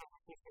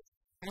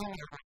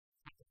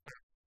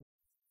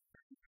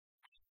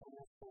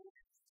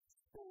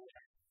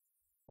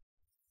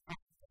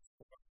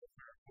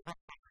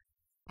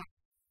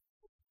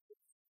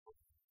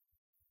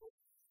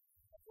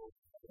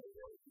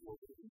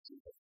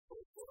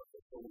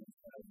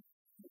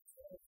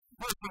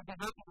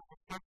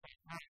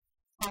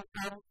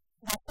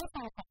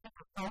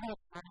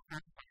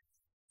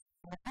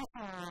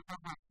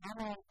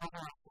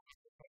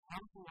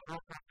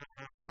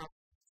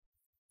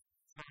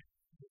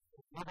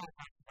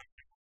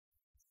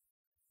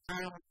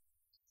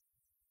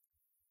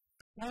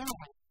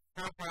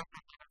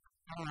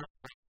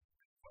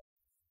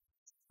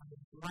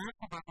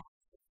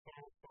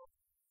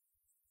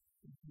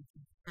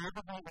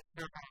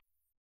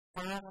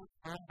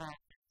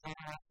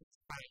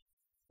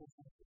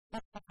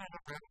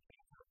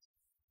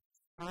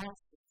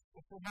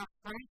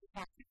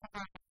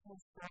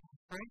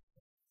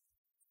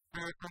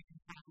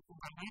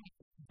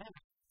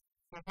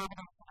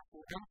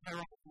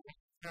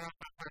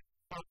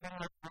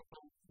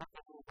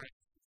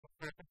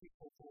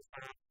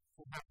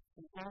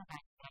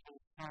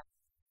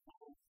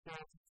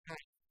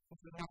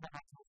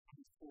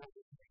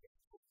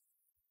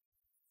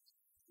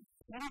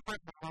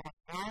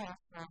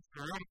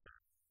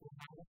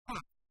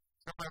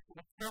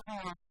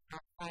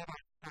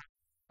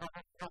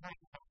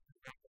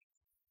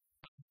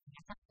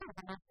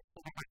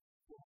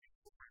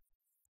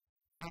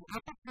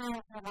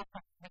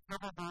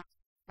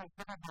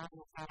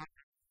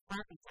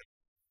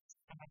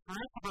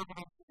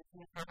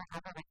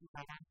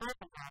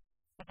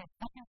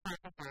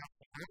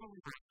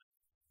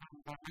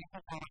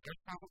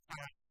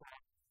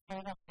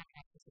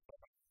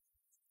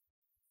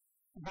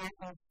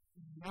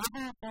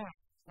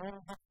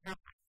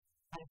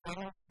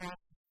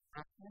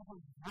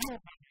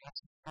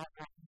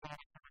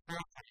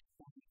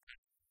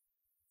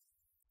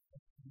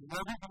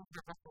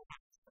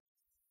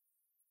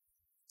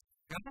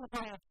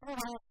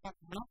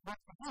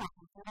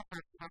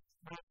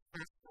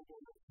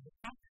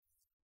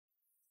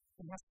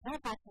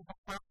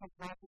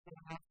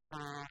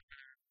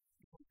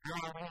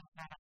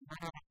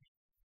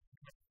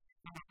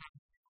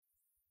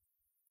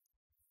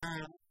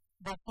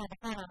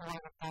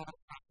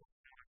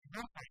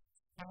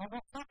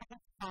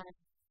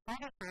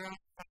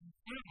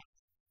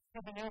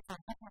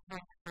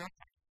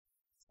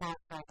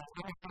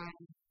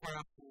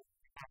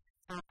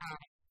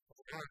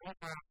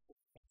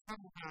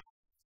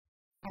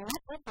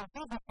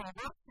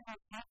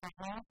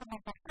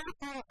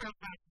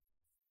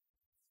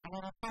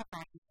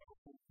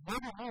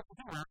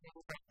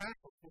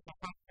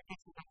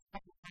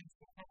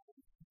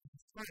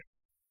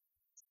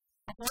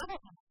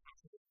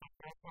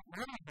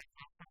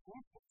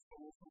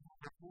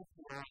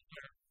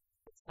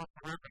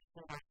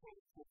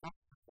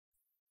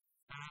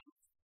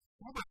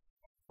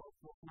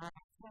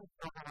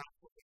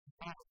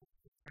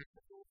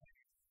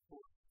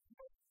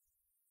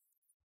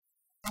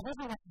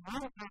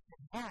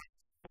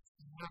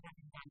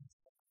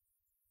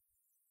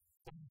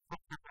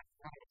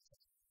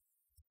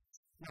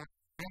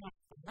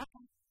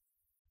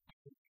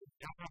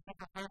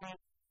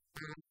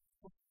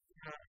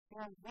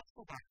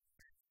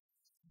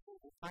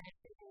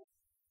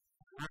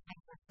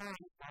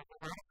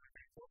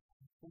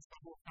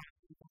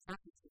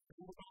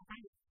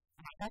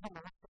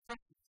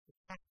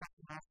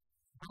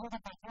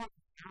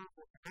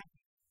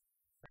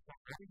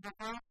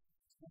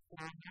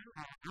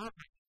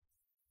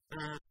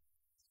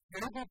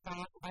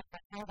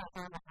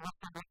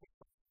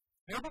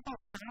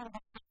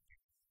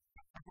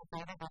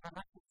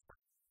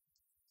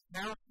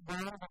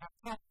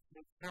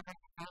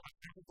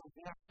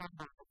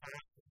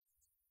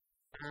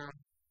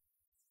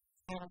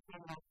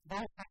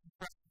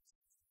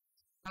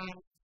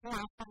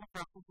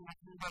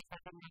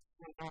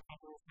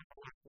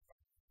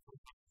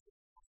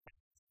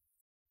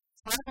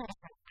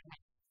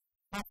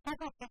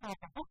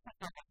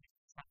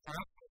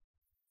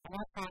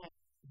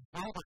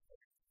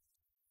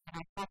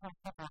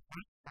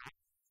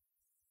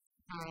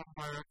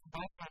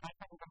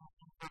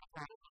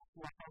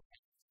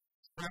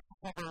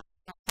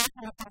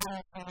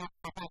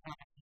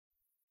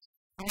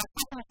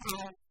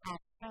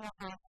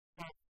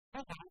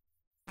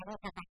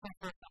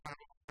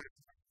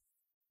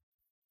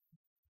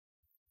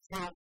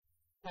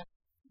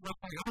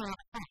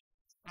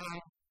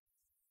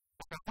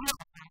the work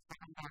of the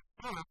people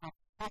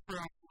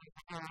really are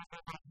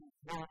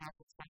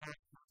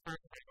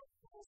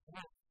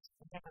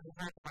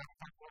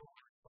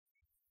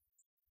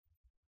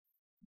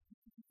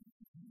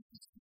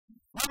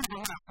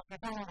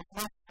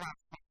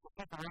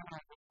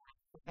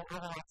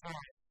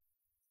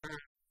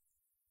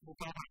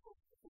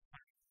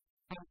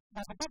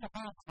big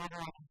advantage of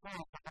overriding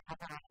theory is that the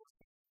overriding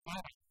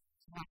data.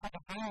 And the big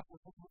advantage is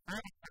that you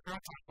manage the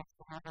project to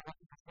have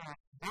everything to say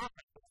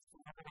exactly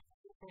and everything to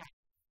do there.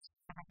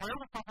 So the goal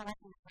is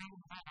overlooking the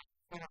training data.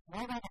 There is no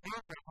way to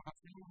operate with the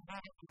training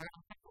data and not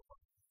in people.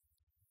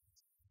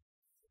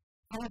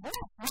 And the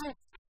real point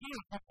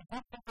is that the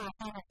best people are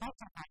finding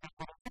function projects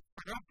that are fit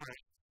for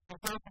operate and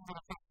go from the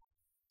effect.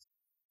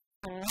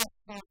 So let's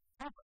say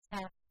perfect. So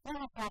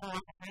here is how they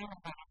want the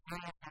training data. Now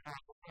you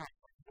have to go to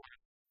the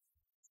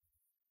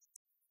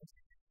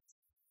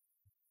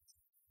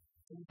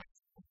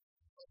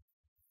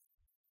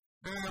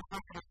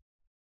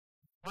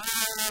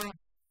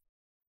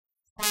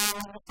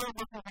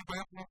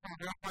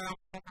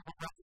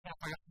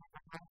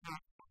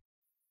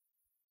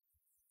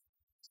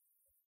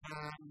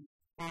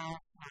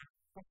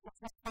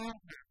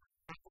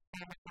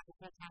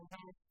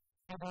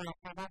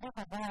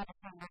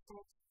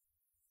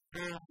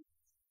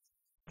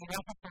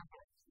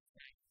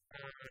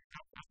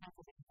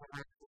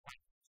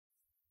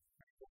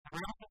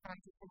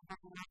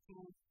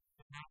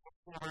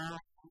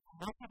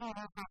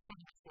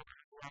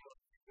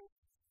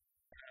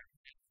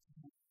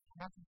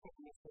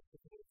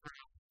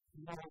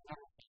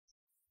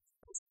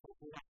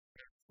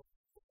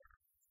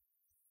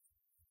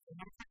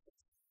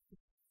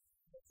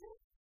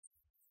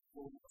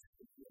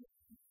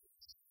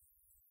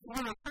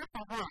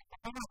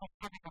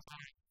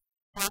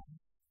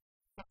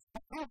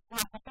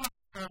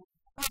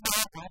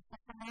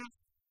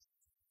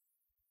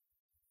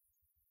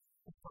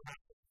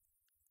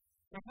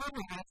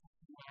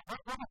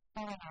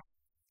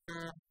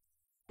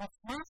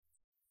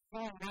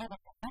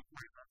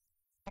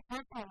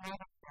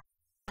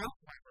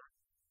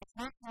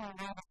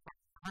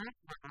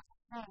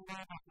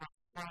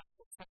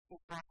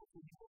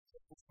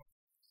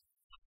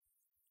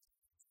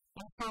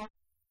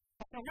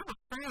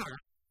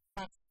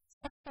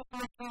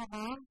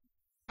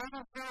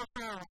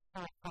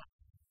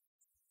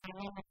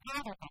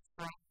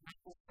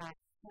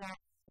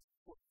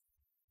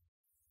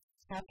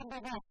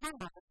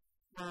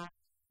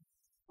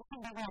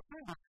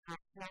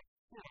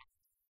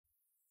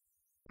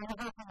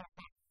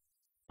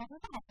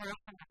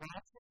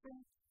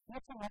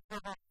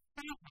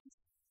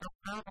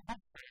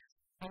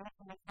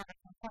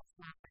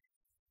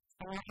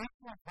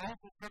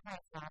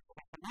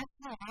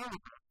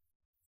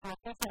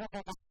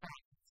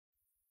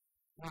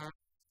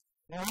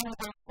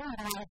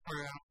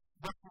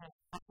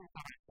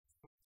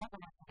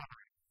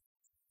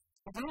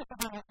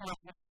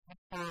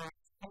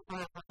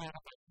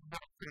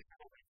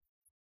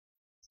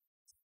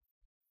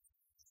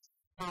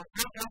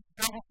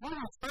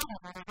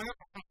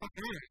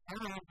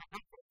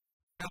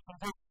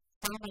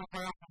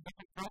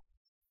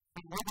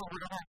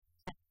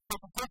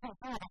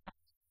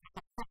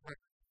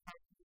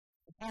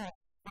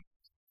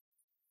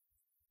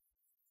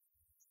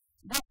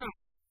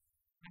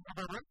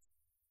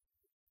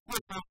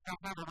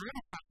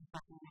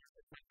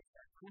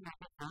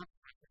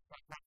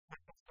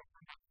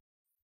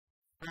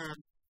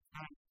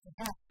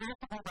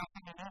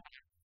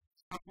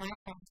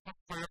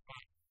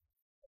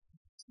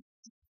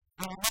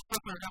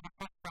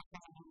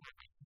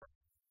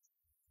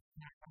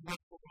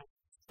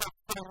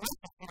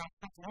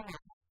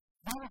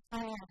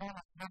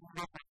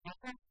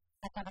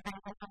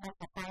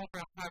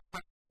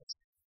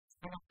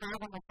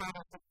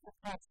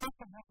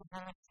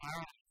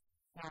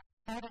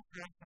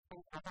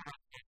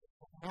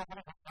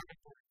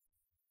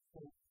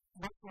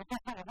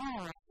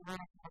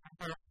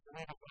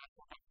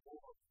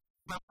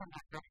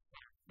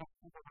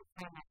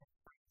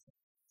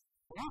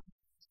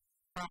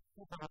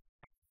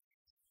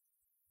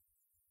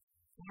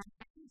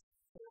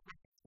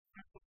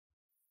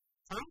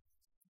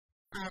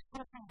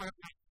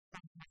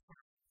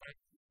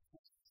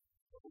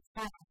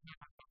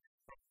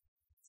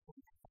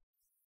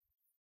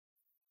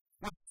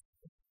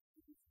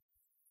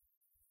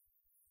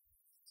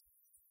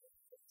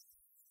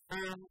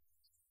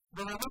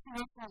When I look at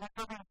this as a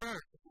covering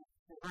bird,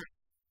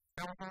 I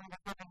was going to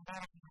covering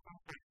data from the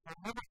country. I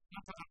never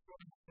think about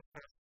getting this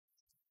success.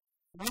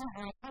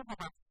 Usually I think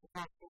about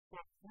success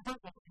because you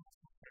don't get the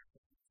success.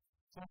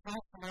 So in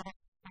fact, the other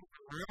things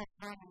are really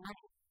time and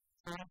money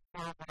starting to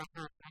solve what I've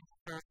heard from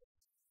success.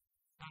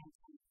 And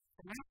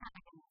the main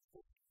topic in this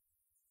is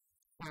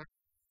that I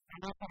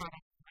know that I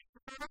didn't like the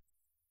product,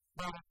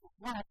 but it's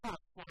one of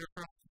those that are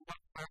first to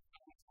get back to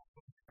the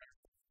success.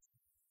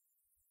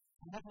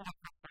 And this is a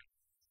success.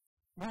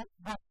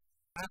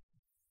 But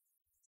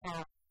so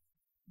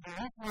there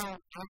is no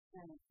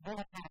actual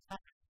really kind of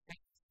perfect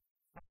fix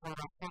before I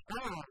say, oh,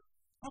 this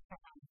is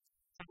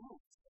to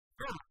use. Oh,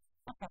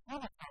 this is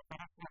really kind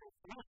that is really to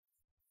use.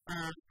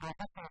 And this is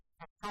a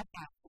podcast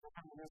that is going to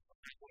use the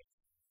language. So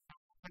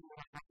I'm going to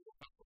have to get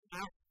this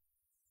out.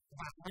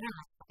 But now,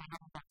 I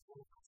haven't got to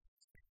use this.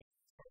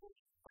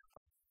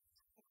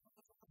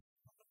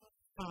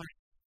 Sorry.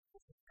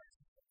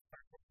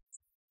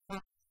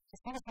 But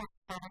instead of that,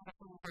 I'm going to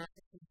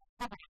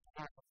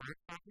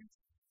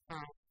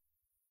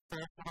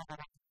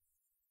whatever